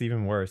 wait. That's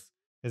even worse.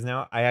 Because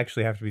now I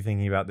actually have to be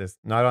thinking about this,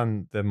 not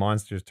on the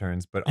monster's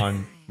turns, but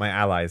on my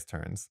allies'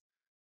 turns.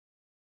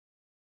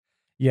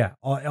 Yeah,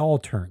 all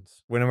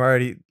turns. When I'm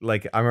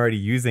already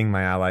using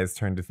my allies'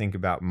 turn to think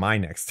about my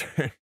next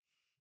turn.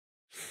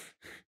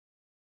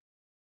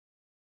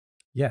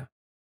 Yeah.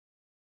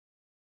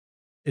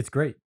 It's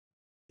great.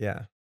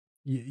 Yeah.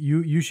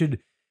 You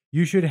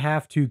should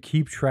have to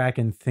keep track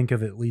and think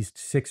of at least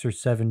 6 or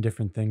 7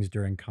 different things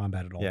during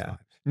combat at all times.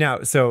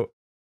 Now, so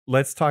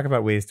let's talk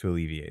about ways to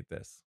alleviate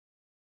this.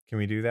 Can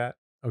we do that?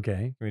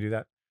 Okay. Can we do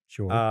that?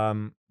 Sure.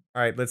 All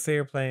right, let's say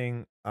you're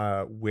playing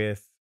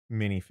with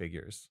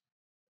minifigures.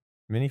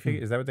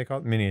 Minifigures, is that what they call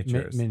it?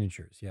 Miniatures.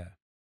 Miniatures, yeah.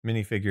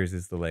 Minifigures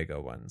is the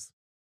Lego ones.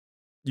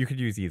 You could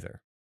use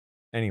either.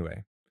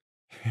 Anyway.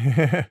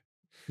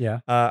 Yeah.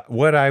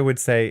 What I would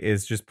say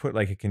is just put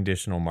like a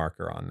conditional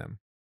marker on them.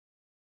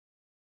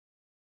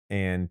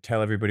 and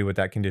tell everybody what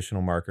that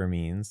conditional marker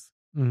means,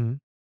 Mhm.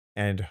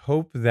 and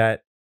hope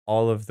that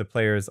all of the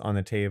players on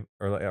the table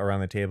or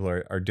around the table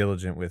are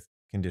diligent with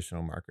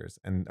conditional markers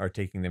and are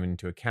taking them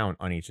into account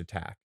on each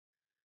attack.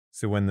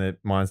 So when the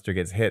monster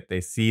gets hit,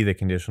 they see the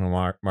conditional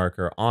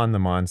marker on the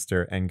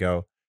monster and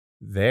go,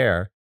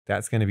 there,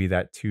 that's going to be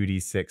that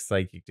 2d6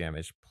 psychic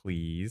damage,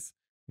 please.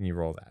 And you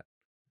roll that.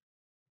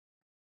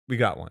 We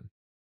got one.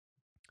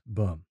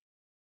 Boom.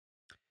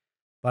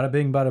 Bada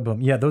bing, bada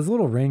boom. Yeah, those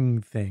little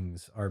ring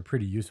things are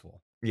pretty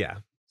useful.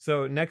 Yeah.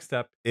 So next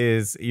up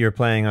is you're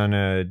playing on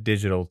a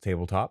digital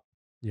tabletop.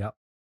 Yep.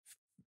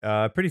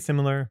 Pretty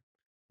similar.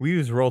 We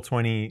use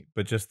Roll20,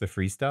 but just the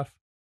free stuff.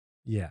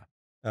 Yeah.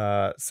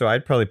 So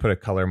I'd probably put a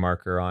color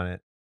marker on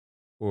it,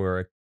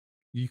 or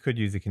you could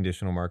use a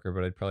conditional marker,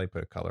 but I'd probably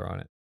put a color on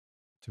it,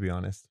 to be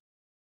honest.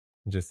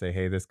 And just say,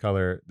 hey, this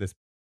color, this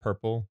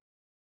purple,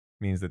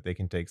 means that they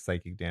can take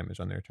psychic damage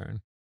on their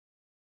turn.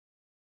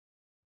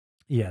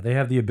 Yeah, they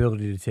have the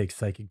ability to take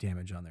psychic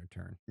damage on their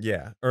turn.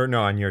 Yeah, or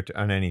no, on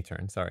on any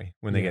turn. Sorry,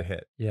 when they get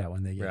hit. Yeah,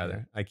 when they get rather.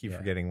 hit. I keep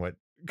forgetting what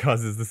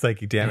causes the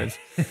psychic damage.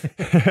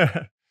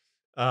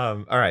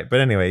 All right, but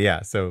anyway,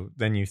 yeah. So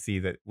then you see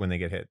that when they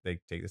get hit, they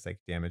take the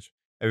psychic damage.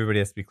 Everybody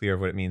has to be clear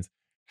of what it means.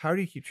 How do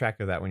you keep track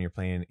of that when you're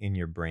playing in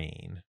your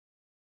brain?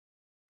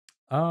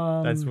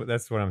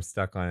 That's what I'm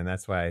stuck on, and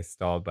that's why I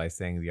stalled by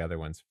saying the other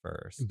ones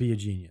first. Be a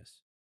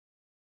genius.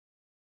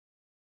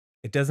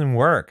 It doesn't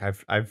work.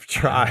 I've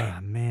tried. Ah,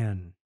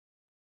 man.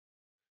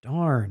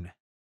 Darn.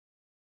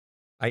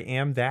 I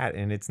am that,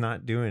 and it's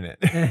not doing it.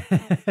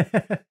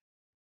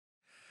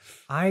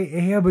 I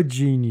am a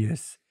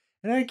genius,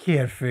 and I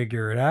can't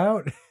figure it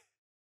out.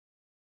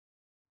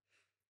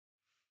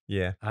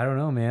 Yeah. I don't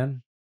know,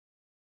 man.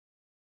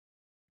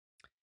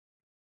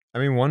 I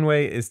mean, one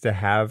way is to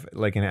have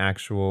like an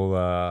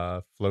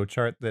actual flow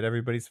chart that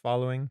everybody's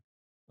following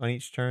on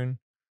each turn,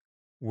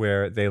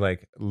 where they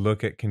like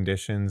look at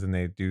conditions and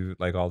they do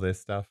like all this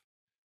stuff.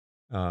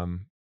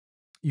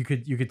 You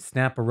could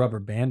snap a rubber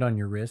band on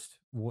your wrist,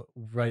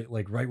 right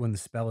when the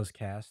spell is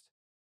cast,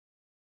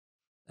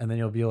 and then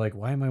you'll be like,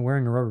 "Why am I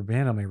wearing a rubber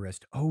band on my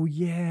wrist?" Oh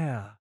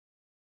yeah,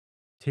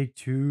 take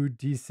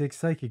 2d6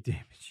 psychic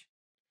damage.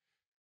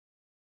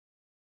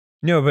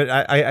 No, but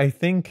I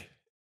think.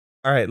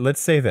 All right, let's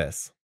say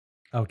this.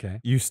 Okay.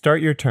 You start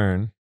your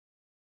turn,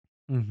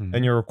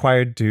 and you're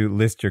required to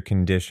list your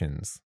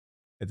conditions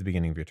at the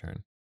beginning of your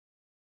turn.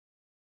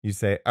 You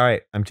say, all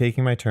right, I'm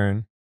taking my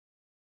turn.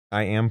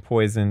 I am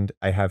poisoned.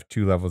 I have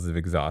 2 levels of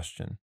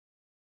exhaustion.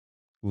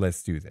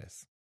 Let's do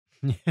this.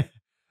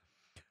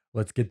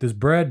 Let's get this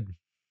bread.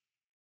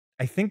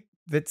 I think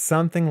that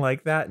something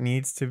like that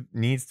needs to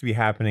be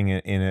happening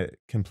in a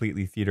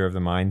completely theater of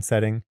the mind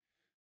setting,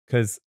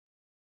 because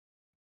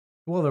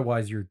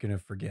otherwise you're gonna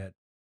forget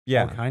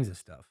all kinds of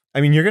stuff. I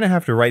mean, you're gonna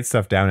have to write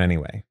stuff down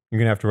anyway. You're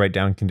gonna have to write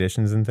down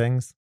conditions and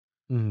things.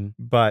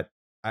 But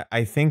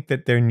I think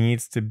that there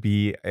needs to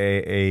be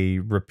a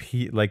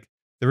repeat, like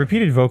the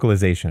repeated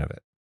vocalization of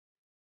it,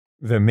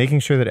 the making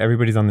sure that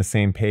everybody's on the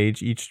same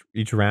page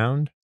each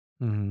round,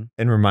 and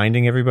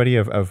reminding everybody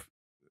of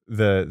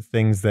the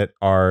things that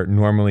are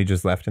normally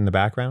just left in the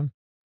background.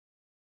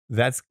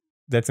 That's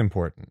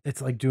important.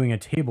 It's like doing a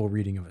table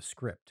reading of a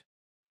script.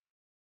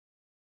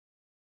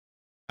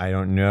 I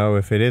don't know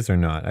if it is or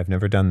not. I've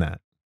never done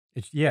that.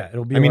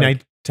 It'll be. I mean, I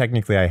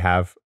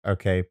have.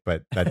 Okay,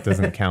 but that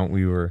doesn't count.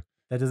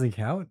 That doesn't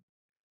count.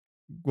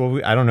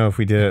 Well, I don't know if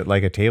we did it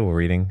like a table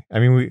reading. I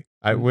mean,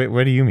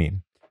 what do you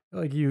mean?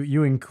 Like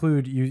you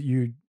include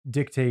you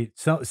dictate.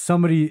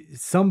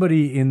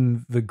 Somebody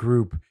in the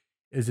group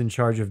is in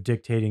charge of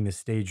dictating the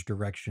stage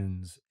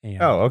directions.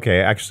 And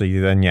okay. Actually,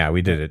 then yeah,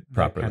 we did it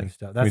properly. That kind of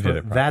stuff.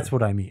 That's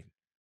what I mean.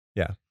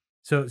 Yeah.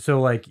 So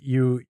like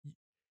you.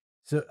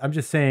 So I'm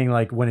just saying,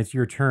 like, when it's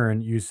your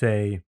turn, you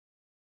say,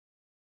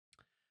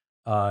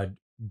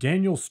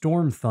 Daniel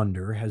Storm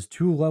Thunder has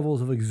 2 levels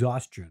of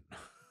exhaustion.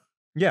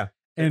 Yeah.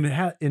 And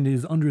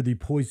is under the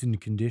poisoned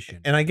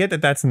condition. And I get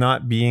that that's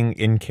not being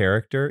in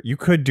character. You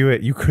could do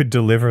it. You could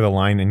deliver the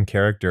line in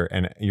character,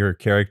 and your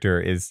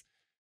character is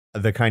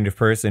the kind of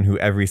person who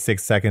every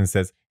 6 seconds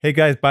says, hey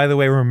guys, by the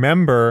way,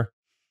 remember,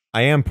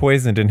 I am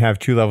poisoned and have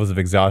 2 levels of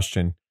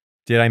exhaustion.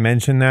 Did I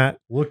mention that?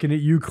 Looking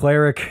at you,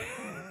 cleric.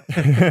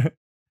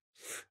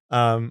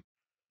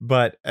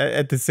 But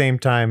at the same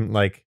time,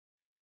 like,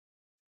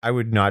 I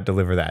would not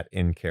deliver that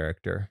in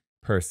character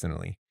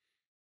personally.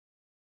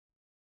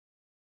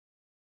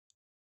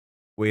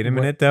 Wait a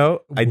minute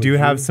though. I do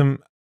have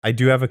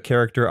a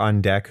character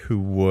on deck who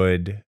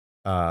would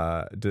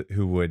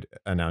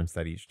announce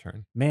that each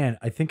turn. Man,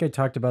 I think I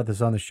talked about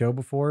this on the show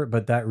before,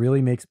 but that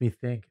really makes me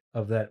think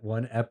of that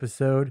one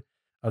episode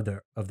of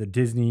the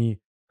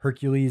Disney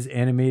Hercules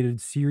animated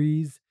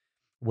series,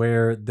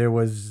 where there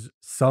was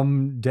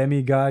some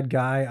demigod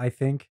guy, I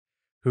think,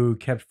 who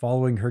kept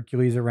following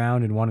Hercules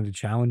around and wanted to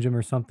challenge him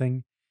or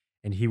something.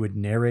 And he would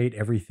narrate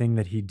everything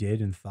that he did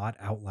and thought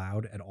out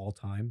loud at all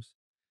times.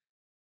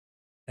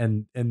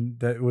 And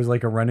that was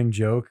like a running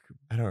joke.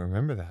 I don't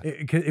remember that.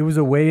 It was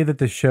a way that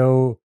the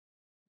show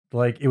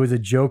like it was a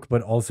joke,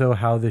 but also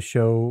how the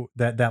show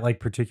that like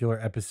particular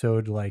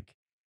episode like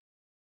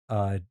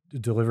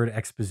delivered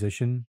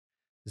exposition.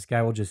 This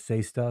guy will just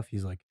say stuff.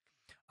 He's like,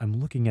 I'm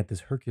looking at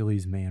this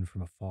Hercules man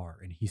from afar,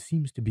 and he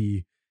seems to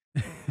be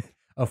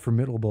a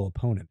formidable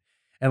opponent.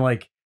 And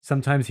like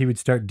sometimes he would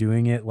start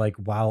doing it like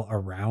while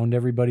around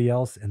everybody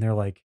else, and they're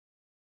like,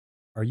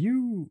 Are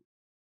you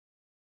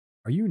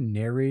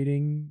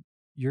narrating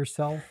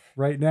yourself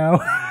right now?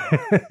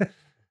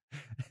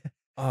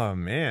 Oh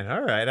man,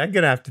 all right. I'm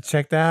gonna have to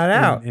check that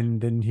out.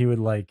 And then he would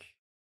like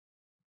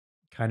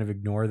kind of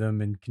ignore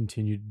them and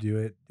continue to do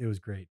it. It was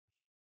great.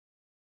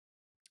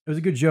 It was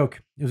a good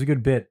joke. It was a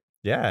good bit.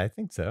 Yeah, I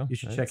think so. You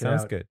should That check it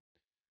sounds out. good.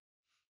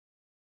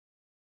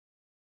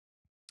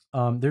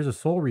 There's a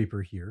Soul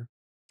Reaper here.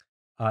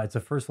 It's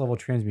a first level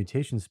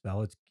transmutation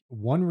spell. It's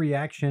one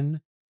reaction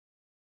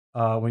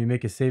when you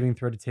make a saving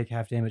throw to take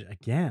half damage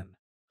again.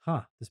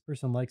 Huh. This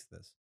person likes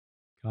this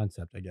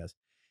concept, I guess.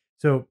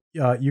 So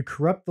you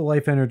corrupt the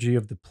life energy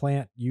of the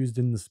plant used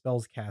in the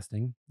spell's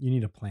casting. You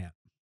need a plant.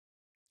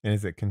 And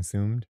is it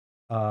consumed?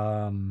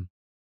 Apparently,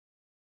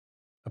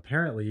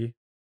 it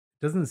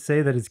doesn't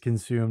say that it's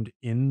consumed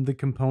in the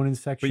components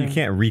section. But you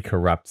can't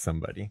re-corrupt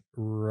somebody.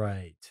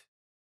 Right.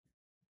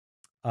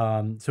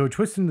 So it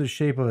twists into the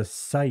shape of a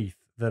scythe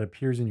that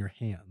appears in your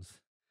hands.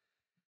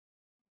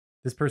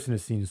 This person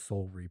has seen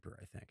Soul Reaper,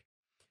 I think.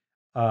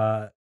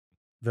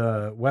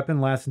 The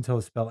weapon lasts until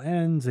the spell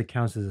ends. It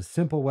counts as a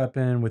simple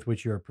weapon with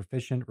which you are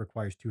proficient.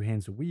 Requires 2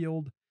 hands to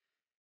wield.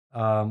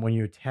 When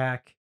you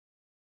attack...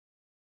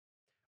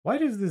 Why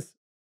does this...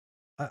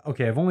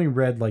 okay, I've only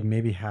read like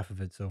maybe half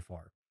of it so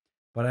far.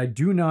 But I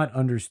do not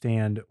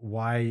understand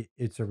why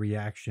it's a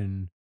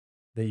reaction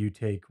that you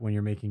take when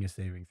you're making a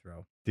saving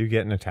throw. Do you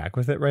get an attack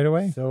with it right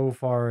away? So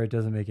far, it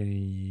doesn't make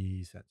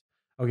any sense.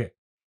 Okay.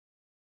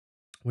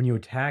 When you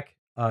attack,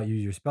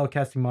 use your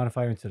spellcasting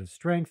modifier instead of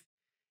strength.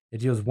 It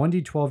deals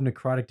 1d12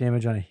 necrotic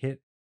damage on a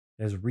hit.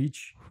 It has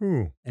reach.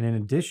 Whew. And in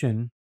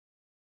addition,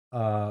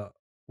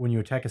 when you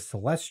attack a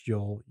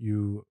celestial,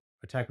 you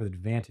attack with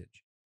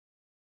advantage.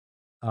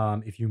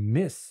 If you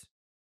miss,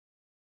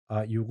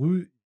 you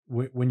lose.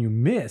 When you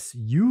miss,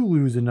 you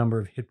lose a number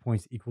of hit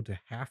points equal to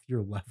half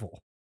your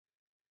level.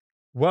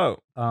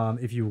 Whoa.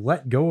 If you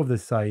let go of the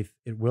scythe,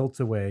 it wilts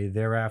away.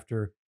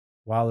 Thereafter,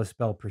 while the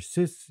spell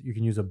persists, you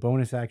can use a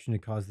bonus action to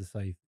cause the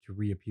scythe to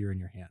reappear in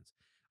your hands.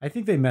 I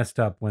think they messed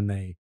up when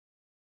they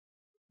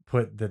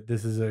put that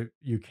this is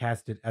you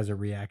cast it as a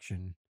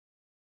reaction.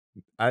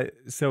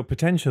 So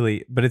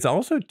potentially, but it's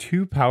also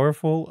too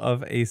powerful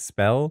of a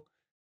spell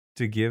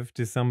to give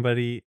to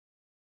somebody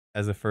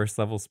as a first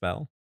level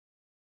spell.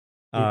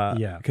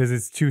 Yeah, because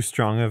it's too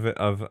strong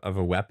of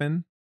a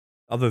weapon.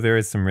 Although there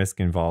is some risk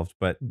involved,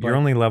 but you're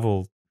only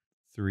level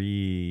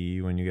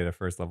 3 when you get a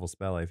first level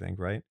spell, I think,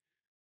 right?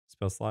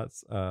 Spell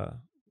slots. I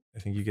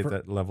think you get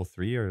that level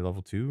 3 or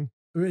level 2.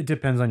 It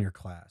depends on your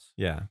class.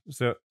 Yeah.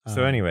 So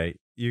anyway,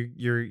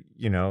 you're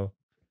a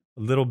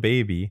little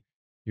baby.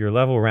 Your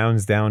level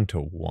rounds down to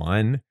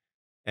 1,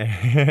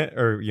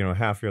 or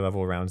half your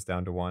level rounds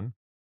down to 1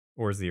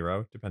 or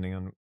 0, depending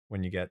on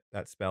when you get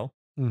that spell.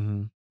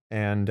 Mm-hmm.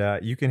 And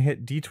you can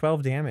hit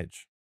D12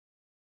 damage.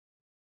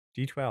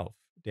 D12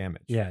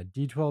 damage. Yeah,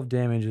 D12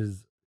 damage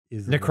is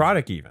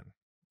necrotic even.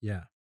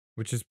 Yeah,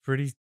 which is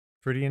pretty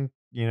pretty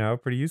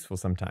useful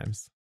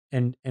sometimes.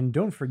 And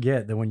don't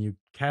forget that when you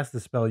cast the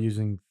spell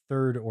using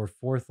 3rd or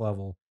 4th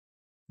level,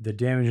 the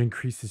damage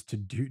increases to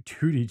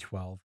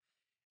 2d12,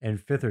 and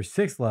 5th or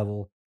 6th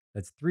level,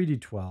 that's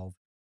 3d12,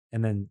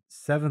 and then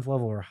 7th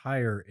level or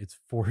higher, it's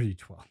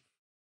 4d12.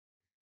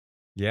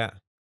 Yeah,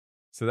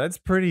 so that's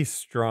pretty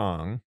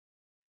strong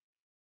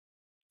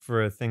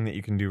for a thing that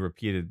you can do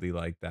repeatedly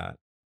like that.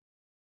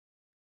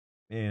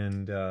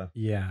 And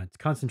yeah, it's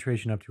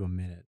concentration up to a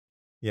minute.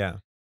 Yeah,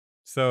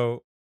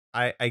 so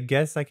I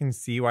guess I can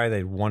see why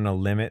they'd want to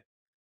limit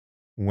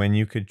when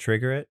you could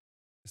trigger it.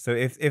 So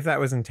if that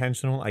was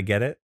intentional, I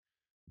get it.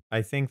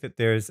 I think that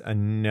there's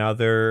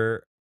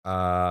another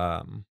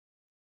I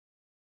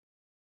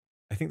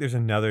think there's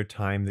another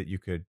time that you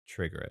could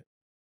trigger it.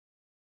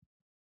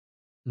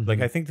 Mm-hmm.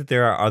 Like I think that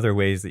there are other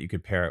ways that you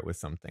could pair it with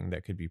something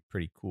that could be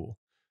pretty cool.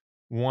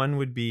 One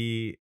would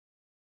be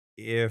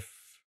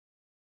if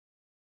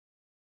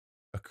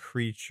a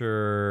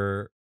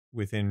creature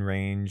within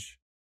range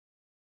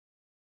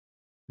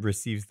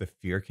receives the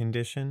fear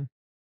condition.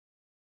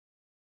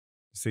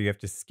 So you have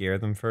to scare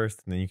them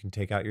first, and then you can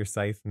take out your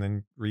scythe and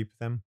then reap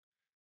them.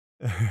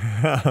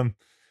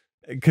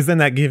 Because then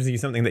that gives you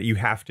something that you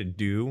have to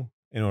do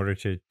in order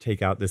to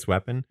take out this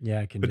weapon.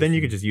 Yeah, but then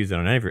you could just use it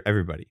on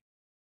everybody.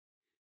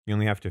 You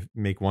only have to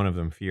make one of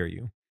them fear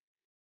you.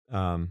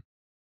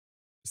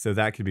 So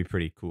that could be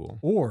pretty cool.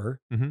 Or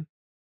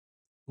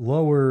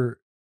lower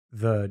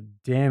the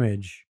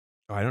damage.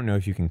 Oh, I don't know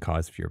if you can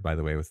cause fear, by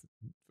the way, with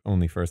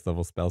only 1st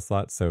level spell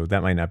slots, so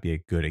that might not be a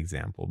good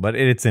example, but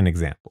it's an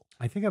example.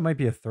 I think it might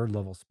be a 3rd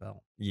level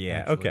spell. Yeah,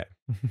 actually. Okay.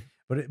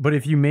 But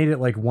if you made it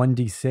like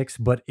 1d6,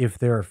 but if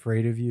they're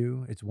afraid of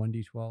you, it's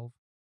 1d12.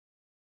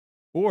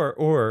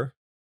 Or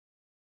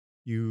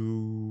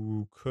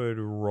You could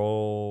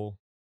roll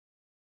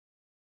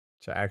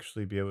to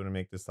actually be able to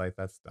make this light.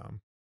 That's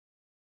dumb.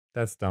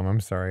 That's dumb.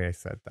 I'm sorry I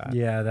said that.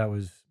 Yeah, that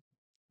was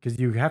because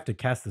you have to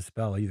cast the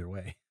spell either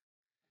way.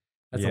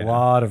 That's a Yeah.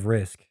 lot of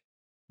risk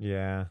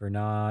Yeah. for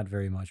not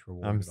very much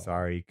reward I'm at all.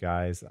 sorry,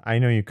 guys. I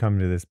know you come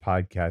to this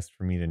podcast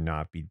for me to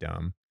not be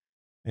dumb.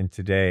 And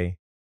today,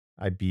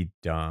 I be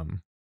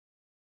dumb.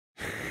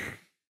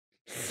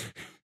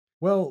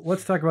 Well,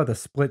 let's talk about the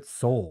Split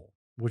Soul,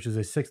 which is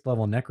a 6th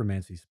level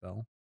necromancy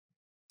spell.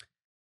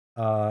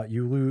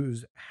 You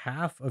lose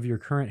half of your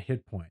current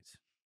hit points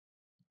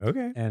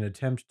Okay. and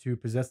attempt to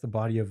possess the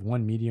body of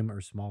one medium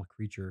or small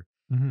creature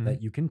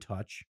that you can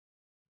touch.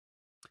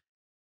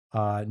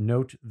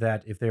 Note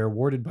that if they are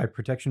warded by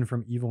protection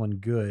from evil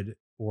and good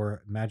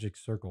or magic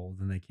circle,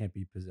 then they can't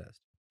be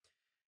possessed.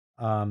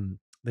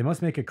 They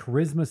must make a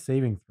charisma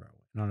saving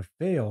throw. And on a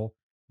fail,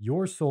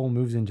 your soul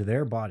moves into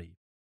their body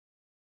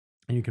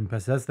and you can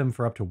possess them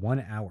for up to 1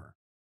 hour.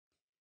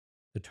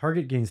 The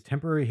target gains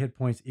temporary hit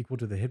points equal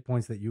to the hit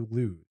points that you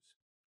lose.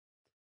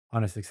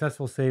 On a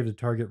successful save, the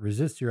target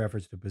resists your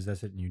efforts to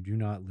possess it and you do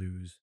not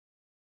lose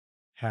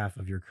half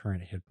of your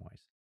current hit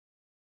points.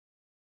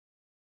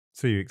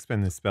 So you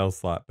expend the spell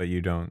slot, but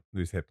you don't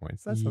lose hit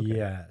points. That's okay.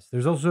 Yes.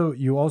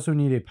 You also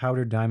need a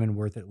powdered diamond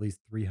worth at least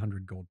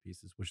 300 gold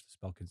pieces, which the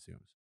spell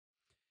consumes.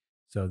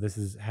 So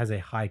this has a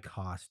high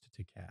cost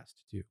to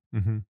cast too.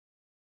 Mm-hmm.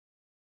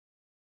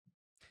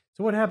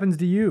 So what happens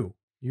to you?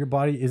 Your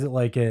body, is it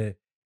like an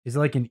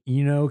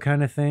Eno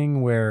kind of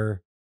thing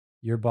where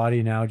your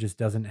body now just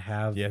doesn't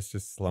have Yeah, it's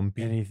just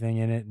slumpy. anything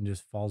in it and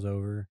just falls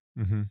over?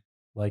 Mm-hmm.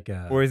 Like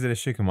Or is it a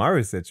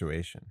Shikamaru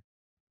situation?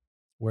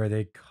 where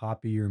they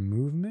copy your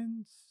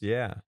movements?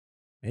 Yeah.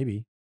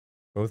 Maybe.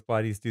 Both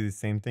bodies do the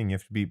same thing. You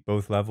have to beat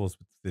both levels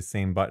with the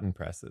same button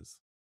presses.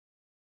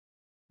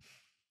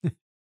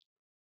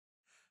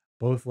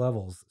 Both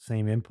levels,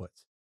 same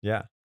inputs.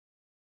 Yeah.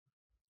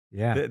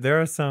 Yeah.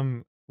 There are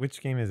some. Which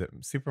game is it?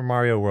 Super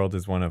Mario World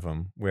is one of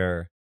them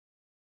where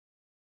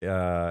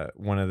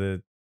one of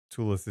the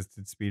tool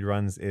assisted speed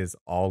runs is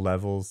all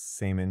levels,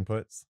 same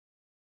inputs.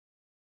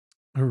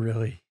 Oh,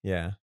 really?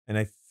 Yeah. And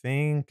I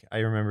think I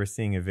remember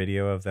seeing a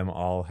video of them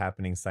all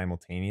happening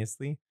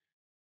simultaneously.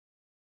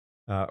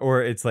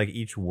 Or it's like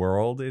each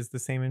world is the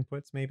same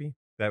inputs, maybe.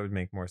 That would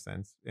make more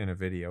sense in a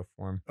video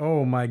form.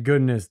 Oh my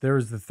goodness.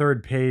 There's the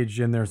 3rd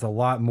page and there's a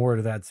lot more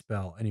to that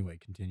spell. Anyway,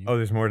 continue. Oh,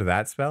 there's more to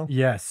that spell?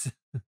 Yes.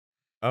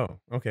 Oh,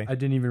 okay. I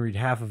didn't even read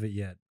half of it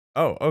yet.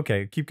 Oh,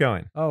 okay. Keep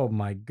going. Oh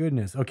my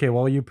goodness. Okay,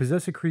 while you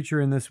possess a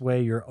creature in this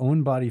way, your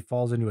own body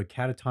falls into a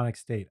catatonic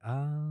state.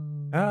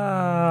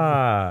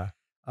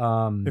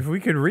 If we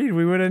could read,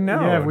 we would have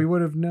known. Yeah, we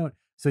would have known.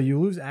 So you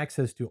lose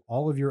access to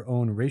all of your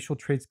own racial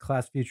traits,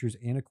 class features,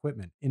 and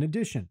equipment. In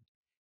addition,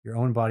 your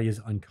own body is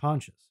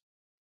unconscious.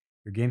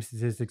 Your game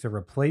statistics are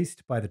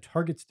replaced by the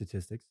target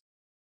statistics.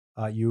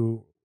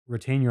 You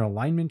retain your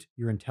alignment,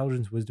 your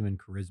intelligence, wisdom, and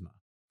charisma.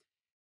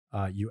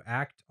 You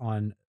act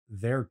on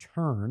their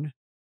turn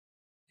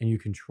and you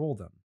control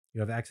them. You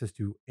have access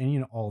to any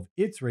and all of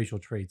its racial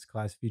traits,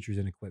 class features,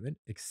 and equipment,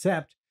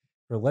 except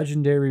for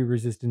legendary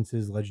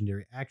resistances,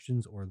 legendary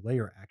actions, or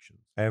layer actions.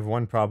 I have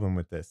one problem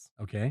with this.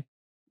 Okay.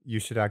 You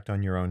should act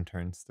on your own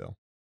turn still,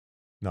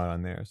 not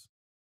on theirs.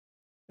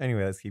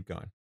 Anyway, let's keep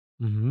going.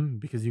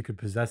 Because you could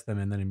possess them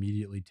and then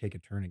immediately take a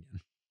turn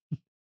again.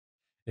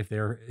 If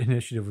their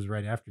initiative was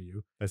right after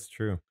you. That's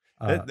true.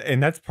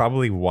 And that's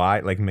probably why,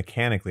 like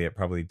mechanically, it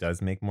probably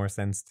does make more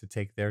sense to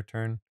take their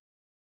turn.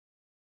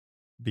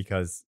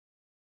 Because,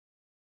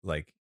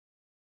 like,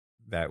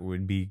 that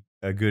would be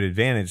a good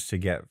advantage to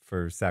get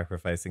for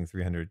sacrificing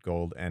 300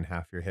 gold and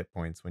half your hit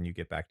points when you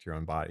get back to your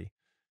own body.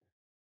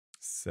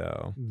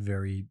 So.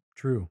 Very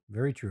true.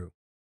 Very true.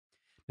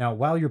 Now,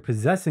 while you're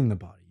possessing the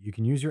body, you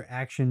can use your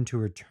action to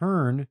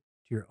return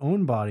to your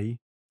own body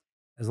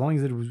as long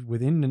as it was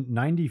within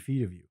 90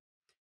 feet of you.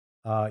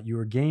 You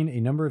regain a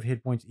number of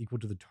hit points equal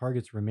to the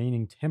target's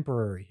remaining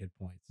temporary hit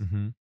points.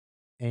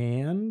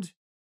 And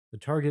the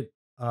target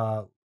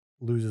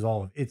loses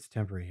all of its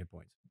temporary hit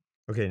points.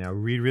 Okay, now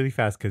read really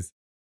fast because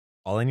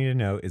all I need to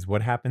know is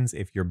what happens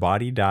if your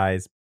body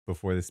dies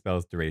before the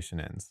spell's duration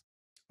ends.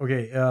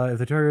 Okay, if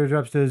the target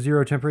drops to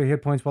 0 temporary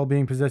hit points while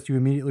being possessed, you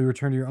immediately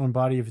return to your own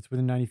body if it's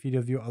within 90 feet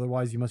of you.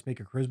 Otherwise, you must make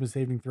a charisma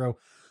saving throw.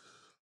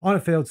 On a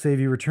failed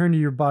save, you return to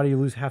your body, you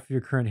lose half of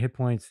your current hit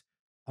points.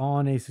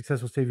 On a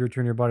successful save, you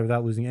return to your body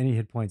without losing any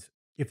hit points.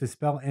 If the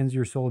spell ends,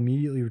 your soul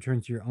immediately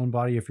returns to your own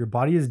body. If your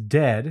body is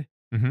dead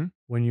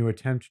when you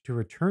attempt to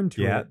return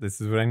to it, yeah,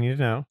 this is what I need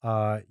to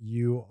know.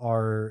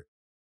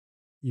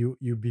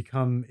 You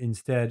become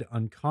instead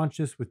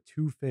unconscious with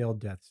 2 failed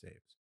death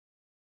saves.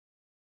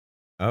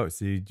 Oh,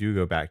 so you do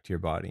go back to your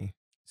body.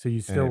 So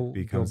you still it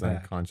becomes go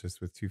back. unconscious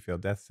with 2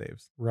 failed death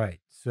saves. Right.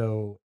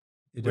 So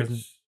it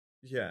doesn't.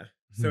 Yeah.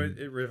 So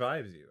it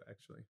revives you,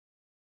 actually.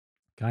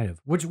 Kind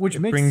of. Which makes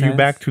brings sense. You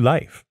back to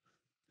life.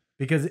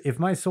 Because if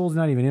my soul's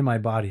not even in my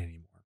body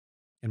anymore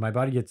and my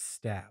body gets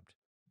stabbed,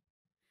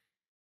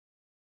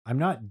 I'm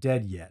not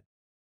dead yet.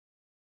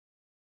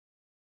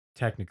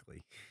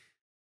 Technically.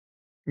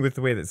 With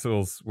the way that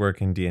souls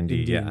work in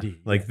D&D, yeah.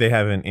 D&D, Like yeah. they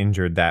haven't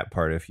injured that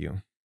part of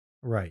you.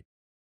 Right.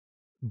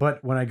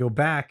 But when I go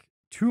back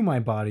to my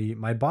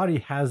body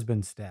has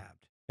been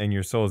stabbed. And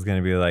your soul is going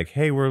to be like,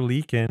 hey, we're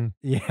leaking.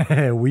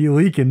 Yeah, we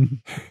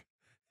leaking.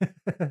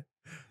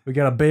 We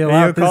got to bail Hey,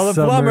 out this call a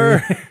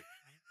submarine.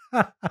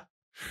 plumber.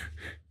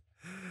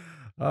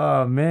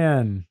 Oh,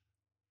 man.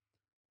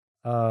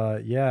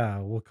 Yeah,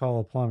 we'll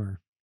call a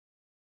plumber.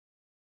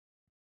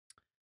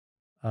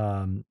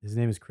 His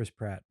name is Chris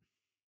Pratt.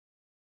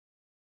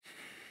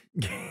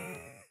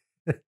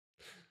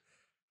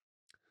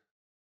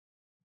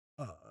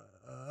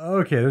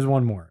 Okay, there's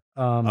one more.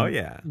 Oh,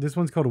 yeah. This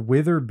one's called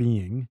Wither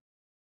Being,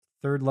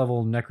 3rd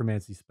level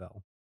necromancy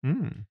spell.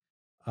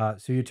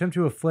 So you attempt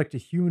to afflict a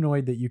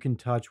humanoid that you can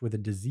touch with a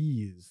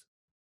disease.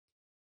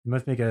 You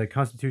must make a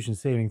Constitution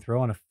saving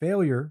throw. On a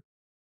failure,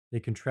 they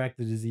contract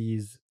the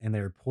disease and they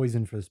are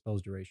poisoned for the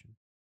spell's duration.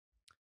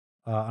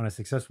 On a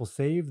successful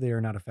save, they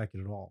are not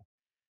affected at all.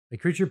 A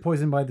creature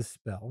poisoned by the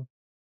spell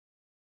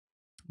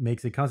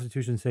makes a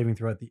Constitution saving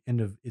throw at the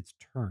end of its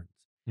turns.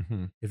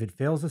 If it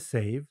fails a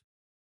save,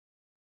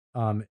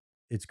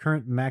 its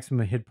current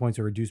maximum hit points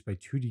are reduced by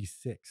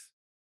 2d6.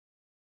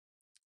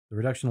 The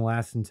reduction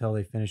lasts until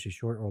they finish a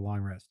short or long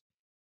rest.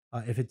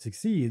 If it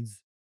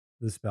succeeds,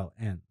 the spell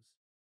ends.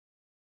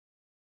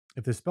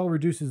 If the spell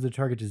reduces the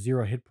target to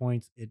 0 hit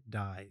points, it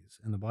dies,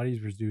 and the body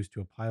is reduced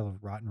to a pile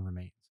of rotten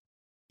remains.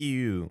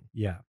 Ew.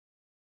 Yeah.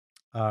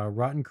 A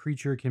rotten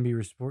creature can be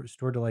restored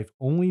to life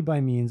only by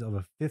means of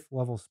a 5th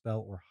level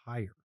spell or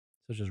higher,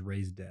 such as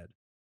Raise Dead.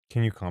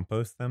 Can you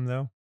compost them,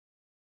 though?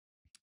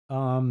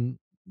 Well,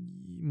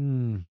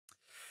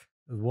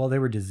 they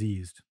were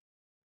diseased.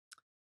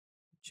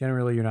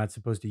 Generally, you're not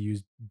supposed to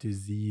use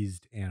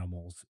diseased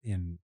animals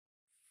in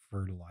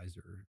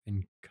fertilizer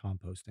and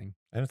composting.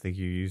 I don't think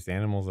you used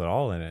animals at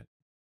all in it.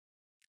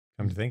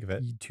 Come to think of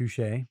it.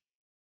 Touche.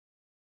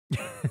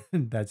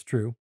 That's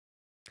true.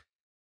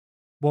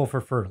 Well,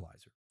 for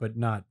fertilizer, but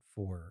not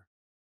for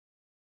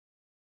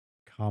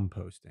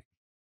composting.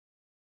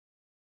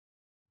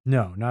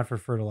 No, not for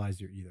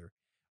fertilizer either.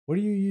 What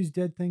do you use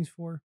dead things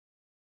for?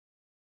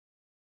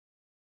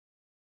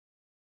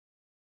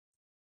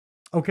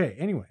 Okay,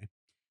 anyway.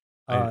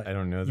 I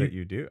don't know that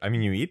you do. I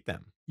mean, you eat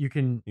them. You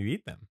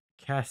eat them.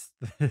 Cast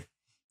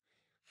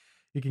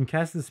you can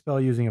cast the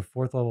spell using a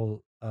 4th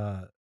level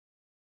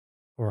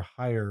or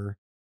higher,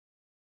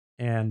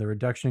 and the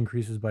reduction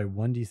increases by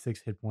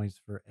 1d6 hit points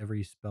for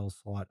every spell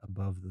slot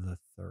above the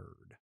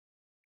 3rd.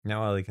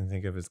 Now all I can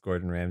think of is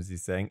Gordon Ramsay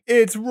saying,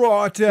 "It's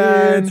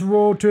rotten! It's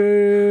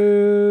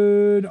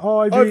rotten!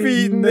 I've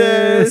eaten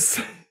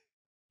this!"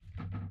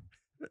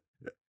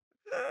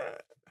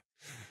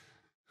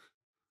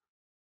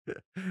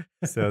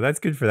 So that's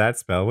good for that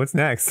spell. What's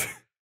next?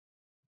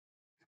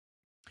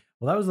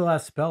 Well, that was the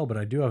last spell, but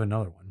I do have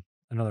another one.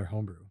 Another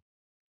homebrew.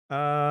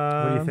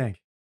 What do you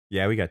think?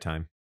 Yeah, we got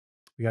time.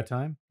 We got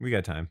time? We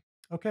got time.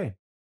 Okay.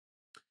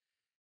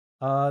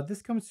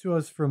 This comes to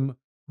us from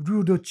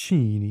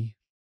Rudocini.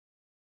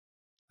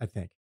 I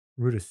think.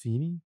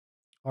 Rudocini?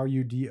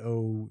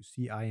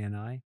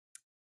 Rudocini?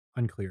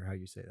 Unclear how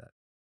you say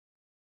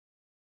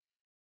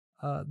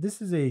that.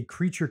 This is a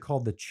creature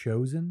called the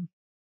Chosen.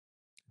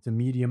 It's a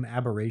medium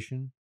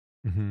aberration.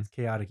 It's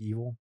chaotic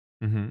evil.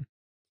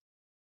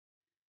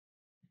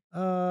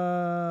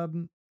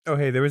 Oh,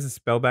 hey, there was a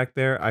spell back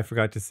there. I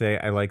forgot to say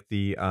I like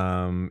the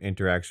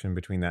interaction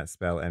between that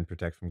spell and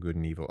protect from good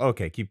and evil.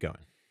 Okay, keep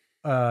going.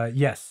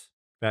 Yes.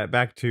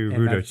 Back to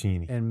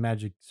Rudocini. And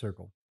Magic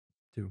Circle,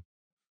 too.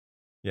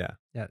 Yeah.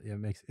 Yeah,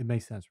 it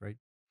makes sense, right?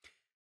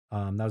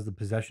 That was the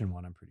possession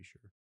one, I'm pretty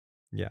sure.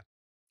 Yeah.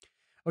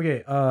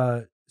 Okay,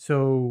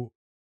 so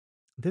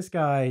this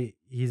guy,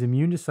 he's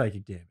immune to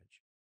psychic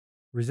damage,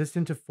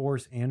 resistant to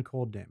force and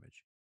cold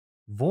damage,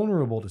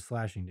 vulnerable to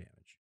slashing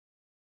damage.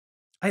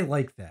 I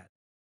like that.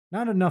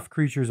 Not enough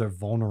creatures are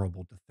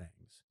vulnerable to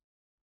things.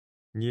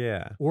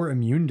 Yeah. Or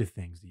immune to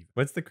things, even.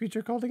 What's the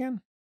creature called again?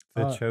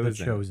 The Chosen. The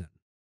Chosen.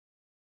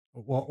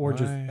 Well, or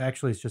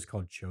it's just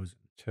called Chosen.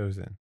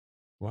 Chosen.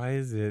 Why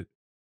is it?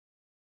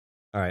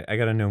 All right, I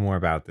got to know more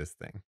about this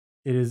thing.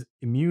 It is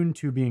immune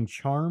to being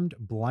charmed,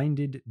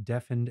 blinded,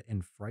 deafened,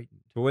 and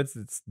frightened. But what's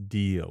its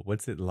deal?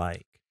 What's it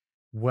like?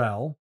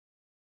 Well,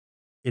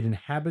 it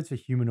inhabits a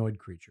humanoid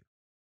creature.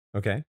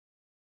 Okay.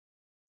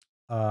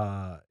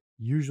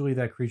 Usually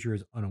that creature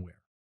is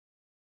unaware.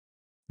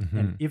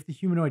 And if the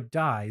humanoid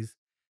dies,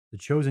 the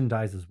Chosen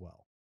dies as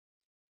well.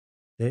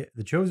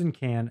 The Chosen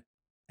can,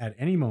 at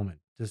any moment,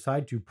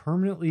 decide to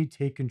permanently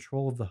take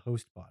control of the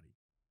host body,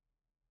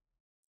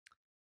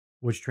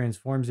 which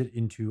transforms it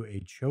into a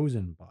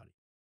chosen body.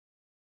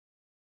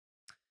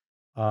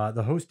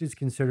 The host is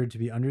considered to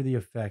be under the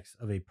effects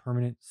of a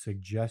permanent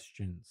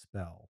suggestion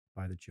spell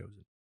by the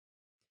Chosen.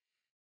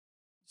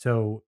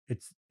 So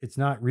it's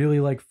not really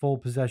like full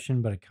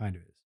possession, but it kind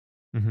of is.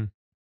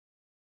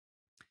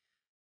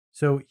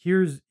 So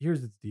here's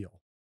its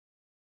deal.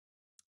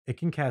 It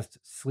can cast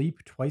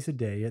Sleep twice a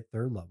day at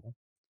 3rd level.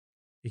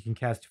 It can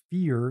cast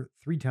Fear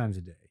 3 times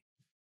a day.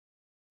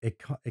 It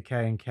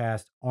can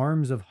cast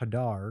Arms of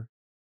Hadar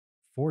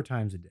 4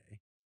 times a day,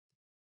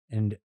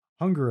 and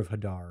Hunger of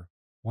Hadar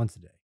once a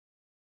day.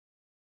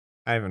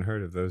 I haven't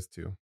heard of those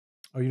two.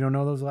 Oh, you don't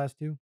know those last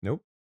two?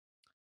 Nope.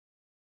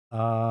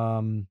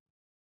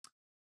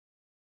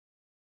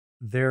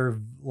 They're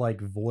like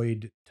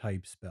void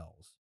type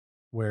spells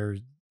where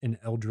an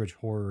eldritch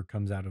horror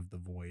comes out of the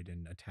void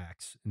and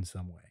attacks in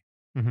some way.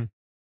 Mm-hmm.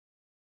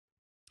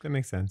 That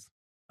makes sense.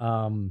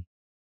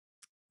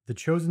 The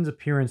Chosen's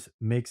appearance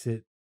makes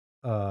it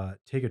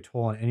take a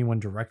toll on anyone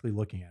directly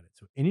looking at it.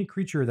 So any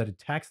creature that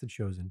attacks the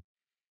Chosen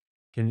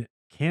can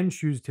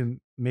choose to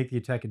make the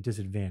attack a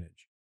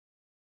disadvantage.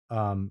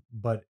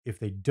 But if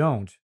they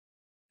don't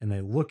and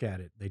they look at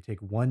it, they take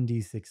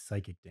 1d6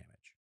 psychic damage.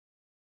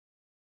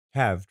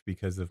 Halved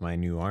because of my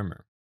new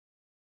armor.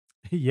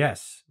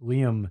 Yes,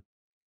 Liam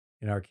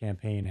in our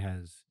campaign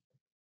has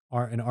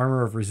an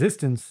armor of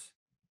resistance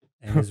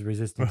and is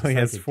resistant to he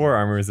has psychic 4 damage.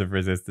 armors of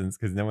resistance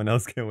because no one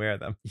else can wear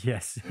them.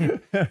 Yes.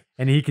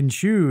 And he can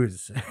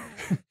choose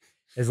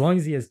as long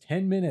as he has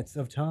 10 minutes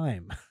of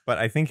time. But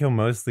I think he'll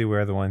mostly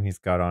wear the one he's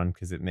got on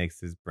because it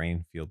makes his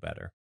brain feel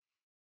better.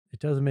 It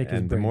does make his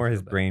brain And the more feel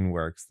his better. brain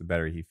works, the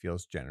better he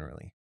feels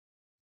generally.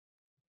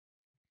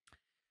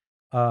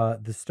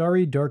 The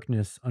starry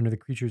darkness under the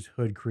creature's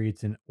hood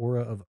creates an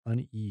aura of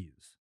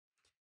unease.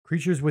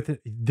 Creatures with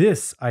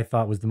this, I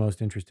thought, was the most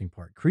interesting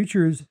part.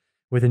 Creatures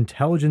with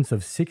intelligence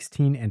of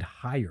 16 and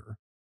higher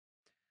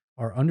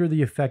are under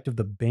the effect of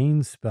the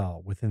Bane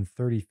spell within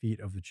 30 feet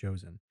of the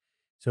Chosen.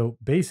 So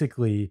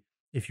basically,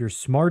 if you're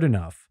smart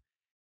enough,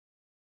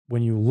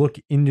 when you look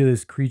into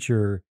this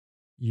creature,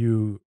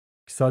 you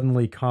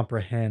suddenly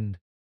comprehend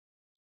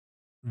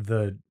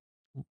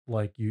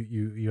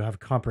you have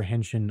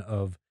comprehension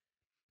of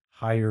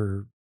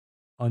higher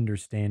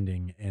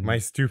understanding, and My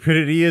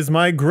stupidity is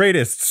my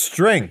greatest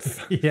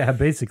strength. yeah,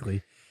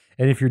 basically.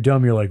 And if you're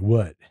dumb, you're like,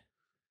 what?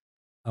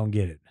 I don't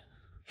get it.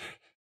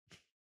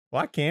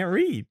 Well, I can't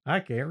read. I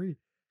can't read.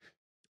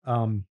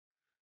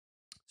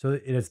 So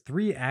it has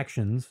 3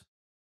 actions.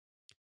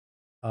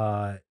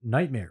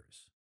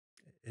 Nightmares.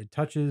 It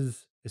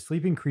touches a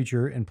sleeping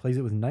creature and plays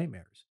it with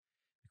nightmares.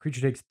 The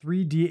creature takes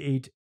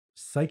 3d8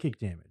 psychic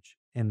damage,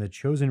 and the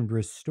Chosen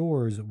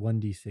restores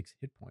 1d6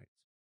 hit points.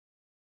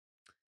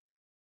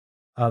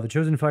 The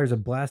Chosen fires a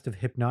blast of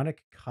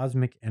hypnotic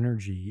cosmic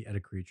energy at a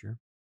creature.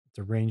 It's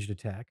a ranged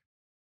attack.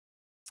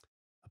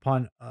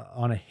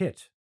 On a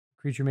hit,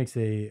 the creature makes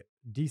a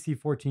DC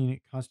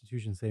 14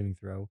 Constitution saving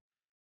throw.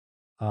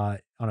 On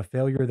a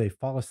failure, they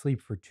fall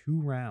asleep for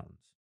 2 rounds.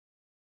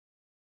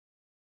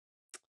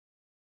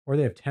 Or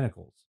they have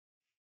tentacles.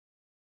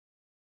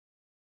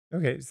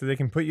 Okay, so they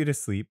can put you to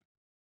sleep.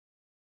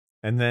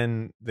 And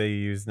then they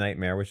use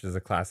Nightmare, which is a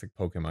classic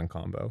Pokemon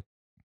combo.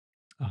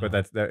 But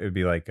that would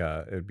be like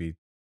it would be,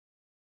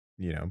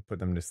 put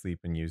them to sleep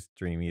and use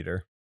Dream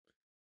Eater.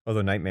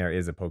 Although Nightmare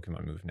is a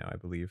Pokemon move now, I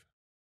believe.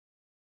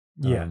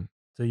 Yeah.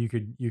 So you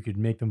could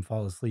make them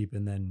fall asleep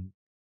and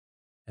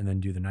then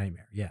do the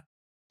Nightmare. Yeah.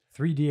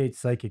 3d8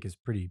 psychic is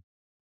pretty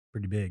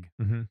big.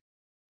 Mm-hmm.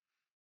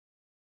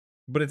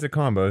 But it's a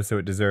combo, so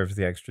it deserves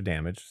the extra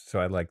damage. So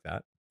I like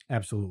that.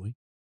 Absolutely.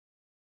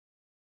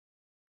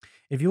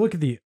 If you look at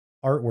the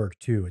artwork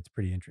too, it's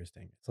pretty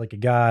interesting. It's like a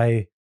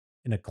guy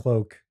in a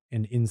cloak,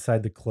 and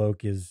inside the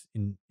cloak is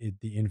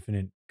the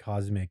infinite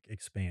cosmic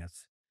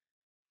expanse.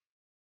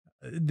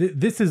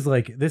 This is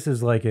like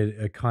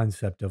a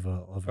concept of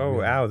a.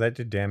 Oh, ow! That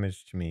did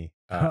damage to me.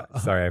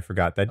 Sorry, I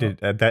forgot. That did.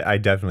 That I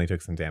definitely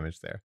took some damage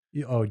there.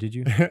 Oh, did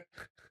you? All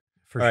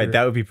right,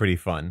 that would be pretty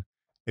fun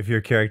if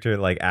your character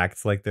like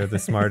acts like they're the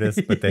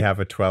smartest, but they have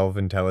a 12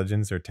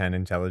 intelligence or 10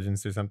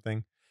 intelligence or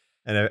something,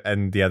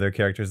 and the other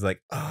character's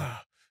like,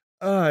 oh,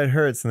 it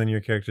hurts, and then your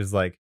character's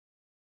like,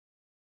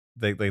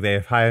 they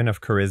have high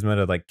enough charisma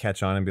to like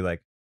catch on and be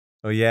like,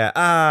 oh yeah,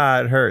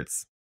 it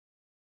hurts.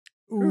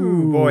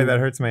 Ooh, boy, that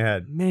hurts my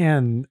head.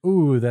 Man,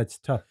 that's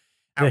tough.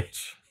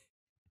 Ouch.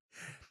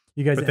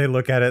 You guys, but they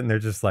look at it and they're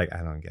just like,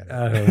 I don't get it.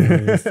 I don't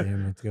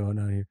understand what's going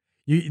on here.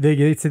 They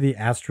get to the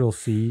astral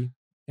sea,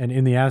 and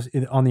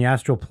on the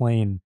astral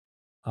plane,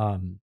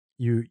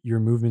 your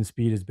movement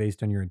speed is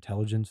based on your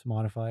intelligence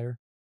modifier.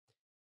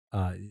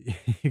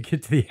 You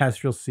get to the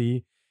astral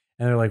sea,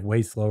 and they're like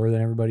way slower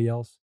than everybody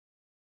else.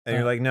 And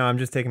you're like, no, I'm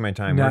just taking my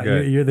time. No,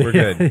 We're good. We're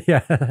good. Yeah,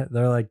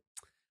 they're like,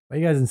 why are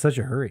you guys in such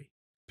a hurry?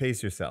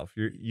 Pace yourself.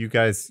 You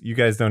guys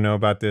don't know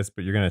about this,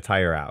 but you're gonna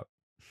tire out.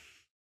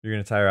 You're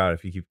gonna tire out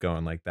if you keep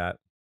going like that.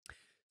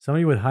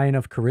 Somebody with high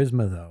enough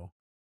charisma, though.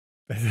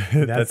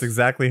 That's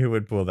exactly who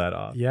would pull that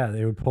off. Yeah,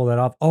 they would pull that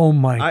off. Oh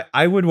my!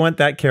 I would want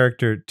that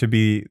character to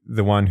be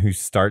the one who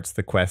starts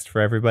the quest for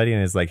everybody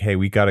and is like, "Hey,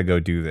 we got to go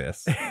do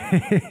this,"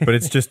 but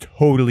it's just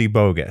totally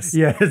bogus.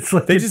 Yeah, it's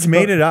like they just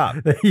made it up.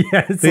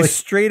 Yeah, they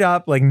straight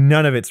up like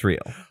none of it's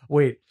real.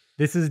 Wait,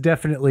 this is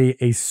definitely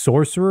a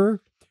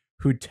sorcerer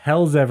who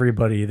tells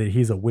everybody that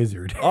he's a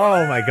wizard.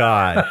 Oh my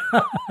god.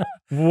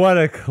 What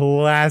a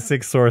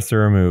classic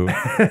sorcerer move.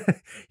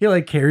 He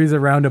like carries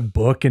around a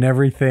book and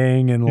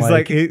everything, and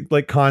he's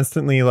like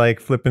constantly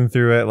like flipping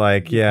through it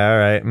like, yeah, all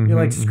right. He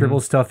like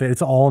scribbles stuff.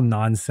 It's all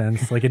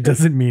nonsense. Like it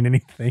doesn't mean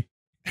anything.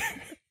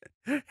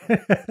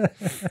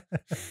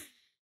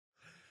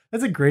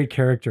 That's a great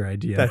character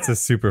idea. That's a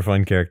super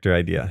fun character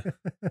idea.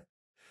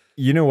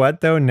 You know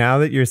what, though? Now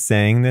that you're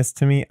saying this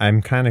to me,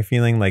 I'm kind of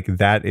feeling like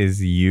that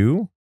is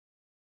you.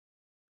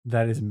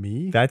 That is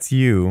me? That's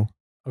you.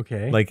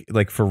 Okay.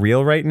 Like for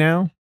real right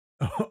now.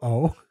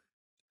 Oh.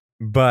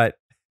 But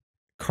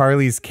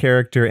Carly's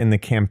character in the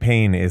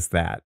campaign is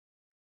that.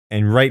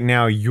 And right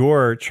now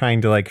you're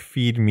trying to like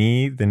feed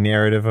me the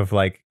narrative of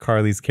like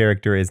Carly's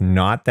character is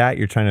not that.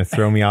 You're trying to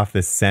throw me off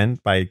the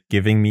scent by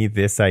giving me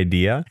this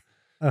idea.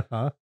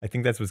 Uh-huh. I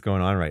think that's what's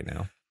going on right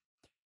now.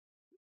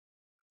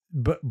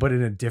 But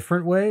in a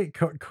different way,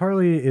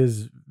 Carly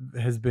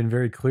has been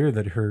very clear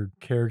that her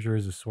character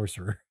is a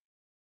sorcerer.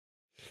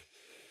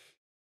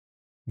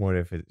 What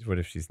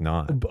if she's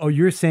not? Oh,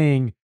 you're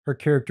saying her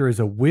character is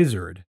a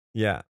wizard?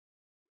 Yeah.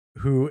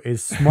 Who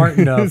is smart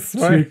enough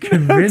to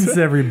convince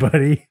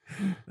everybody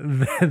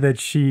that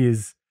she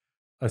is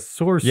a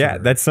sorcerer. Yeah,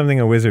 that's something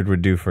a wizard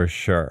would do for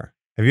sure.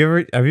 Have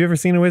you ever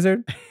seen a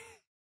wizard?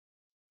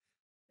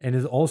 And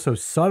is also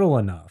subtle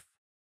enough.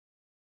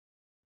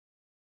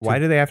 Why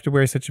do they have to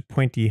wear such a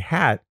pointy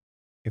hat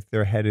if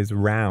their head is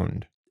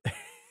round?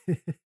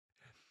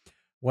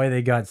 Why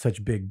they got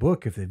such big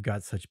book if they've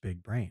got such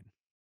big brain?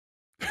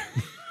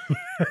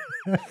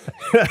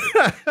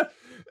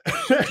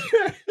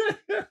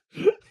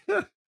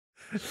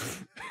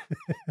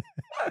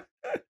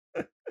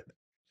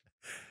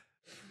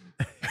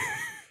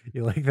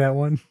 You like that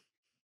one?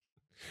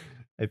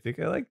 I think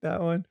I like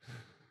that one.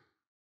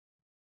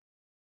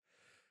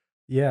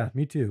 Yeah,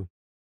 me too.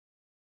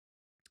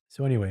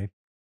 So anyway,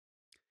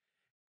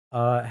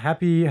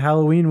 happy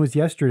Halloween was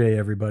yesterday,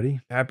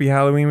 everybody. Happy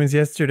Halloween was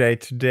yesterday.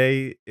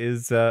 Today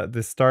is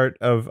the start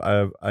of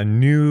a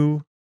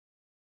new,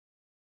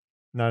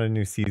 not a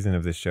new season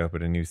of this show,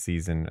 but a new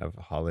season of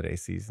holiday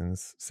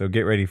seasons. So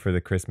get ready for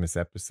the Christmas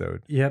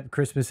episode. Yep,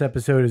 Christmas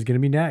episode is going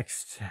to be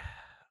next.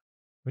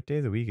 What day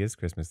of the week is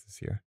Christmas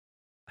this year?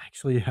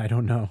 Actually, I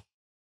don't know.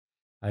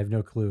 I have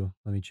no clue.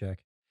 Let me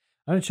check.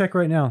 I'm going to check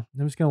right now.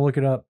 I'm just going to look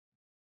it up.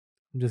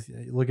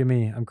 Look at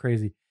me. I'm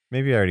crazy.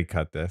 Maybe I already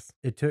cut this.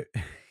 It took...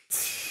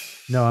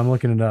 No, I'm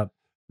looking it up.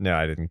 No,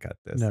 I didn't cut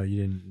this. No,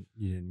 you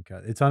didn't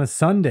cut. It's on a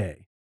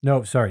Sunday.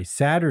 No, sorry,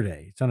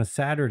 Saturday. It's on a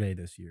Saturday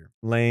this year.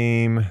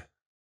 Lame.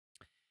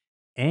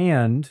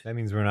 And that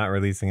means we're not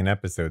releasing an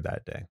episode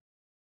that day.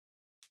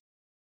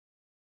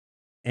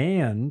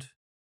 And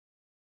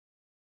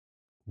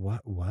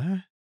what?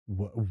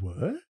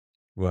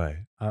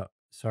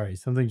 Sorry,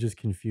 something just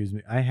confused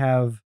me.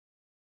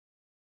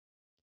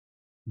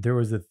 There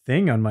was a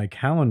thing on my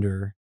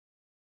calendar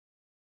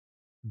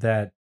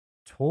that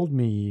told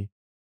me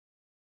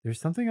there's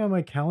something on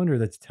my calendar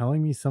that's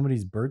telling me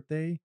somebody's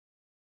birthday,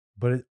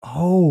 but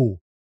I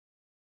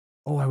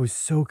was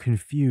so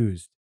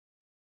confused.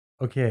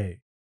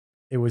 Okay,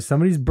 it was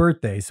somebody's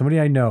birthday, somebody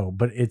I know,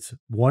 but it's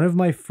one of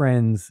my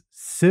friend's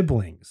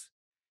siblings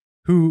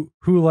who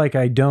like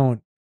I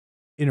don't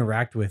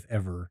interact with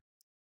ever.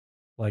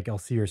 Like I'll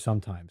see her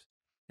sometimes.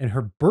 And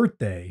her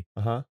birthday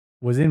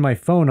was in my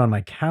phone on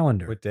my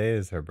calendar. What day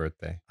is her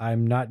birthday?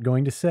 I'm not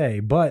going to say,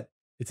 but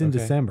it's in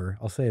December.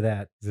 I'll say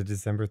that. Is it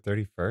December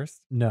 31st?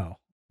 No.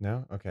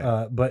 No? Okay.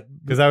 But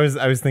because I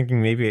was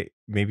thinking maybe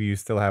you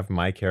still have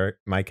my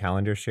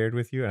calendar shared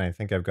with you, and I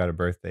think I've got a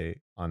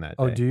birthday on that day.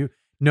 Oh, do you?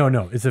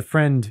 No. It's a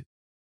friend.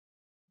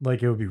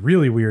 Like, it would be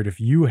really weird if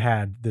you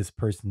had this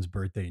person's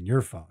birthday in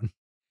your phone.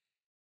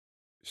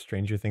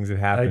 Stranger things have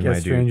happened. I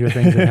guess stranger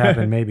things have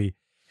happened, maybe.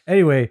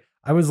 Anyway,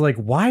 I was like,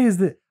 why is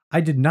that? I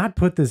did not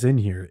put this in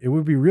here. It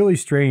would be really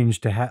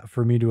strange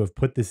for me to have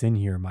put this in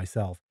here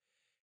myself.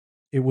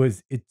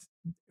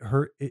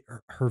 Her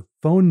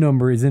phone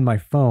number is in my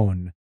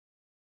phone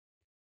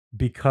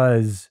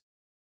because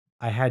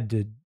I had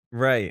to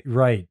right,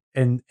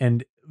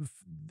 and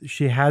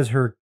she has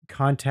her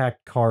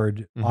contact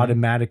card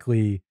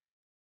automatically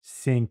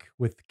sync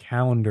with the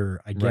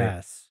calendar, I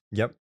guess.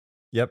 Yep,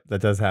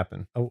 that does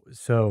happen. Oh,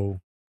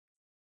 so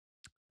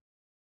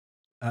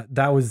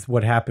that was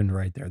what happened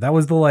right there. That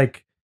was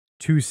the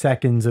 2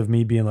 seconds of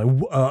me being like,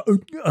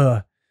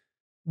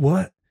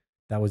 what?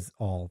 That was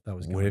all that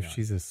was going on. What if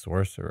she's a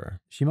sorcerer?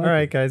 She might. All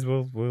right, guys,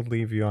 we'll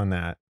leave you on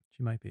that.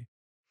 She might be.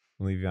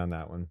 We'll leave you on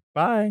that one.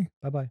 Bye.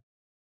 Bye-bye.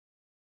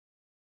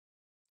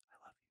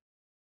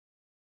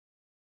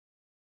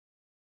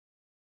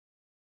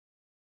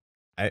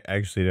 I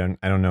actually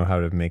don't know how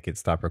to make it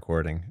stop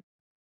recording.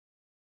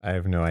 I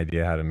have no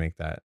idea how to make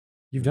that.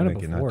 You've done it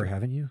before,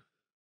 haven't you?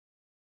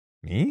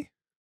 Me?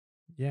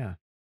 Yeah.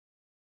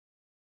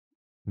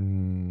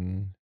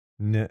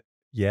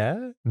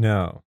 Yeah?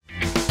 No.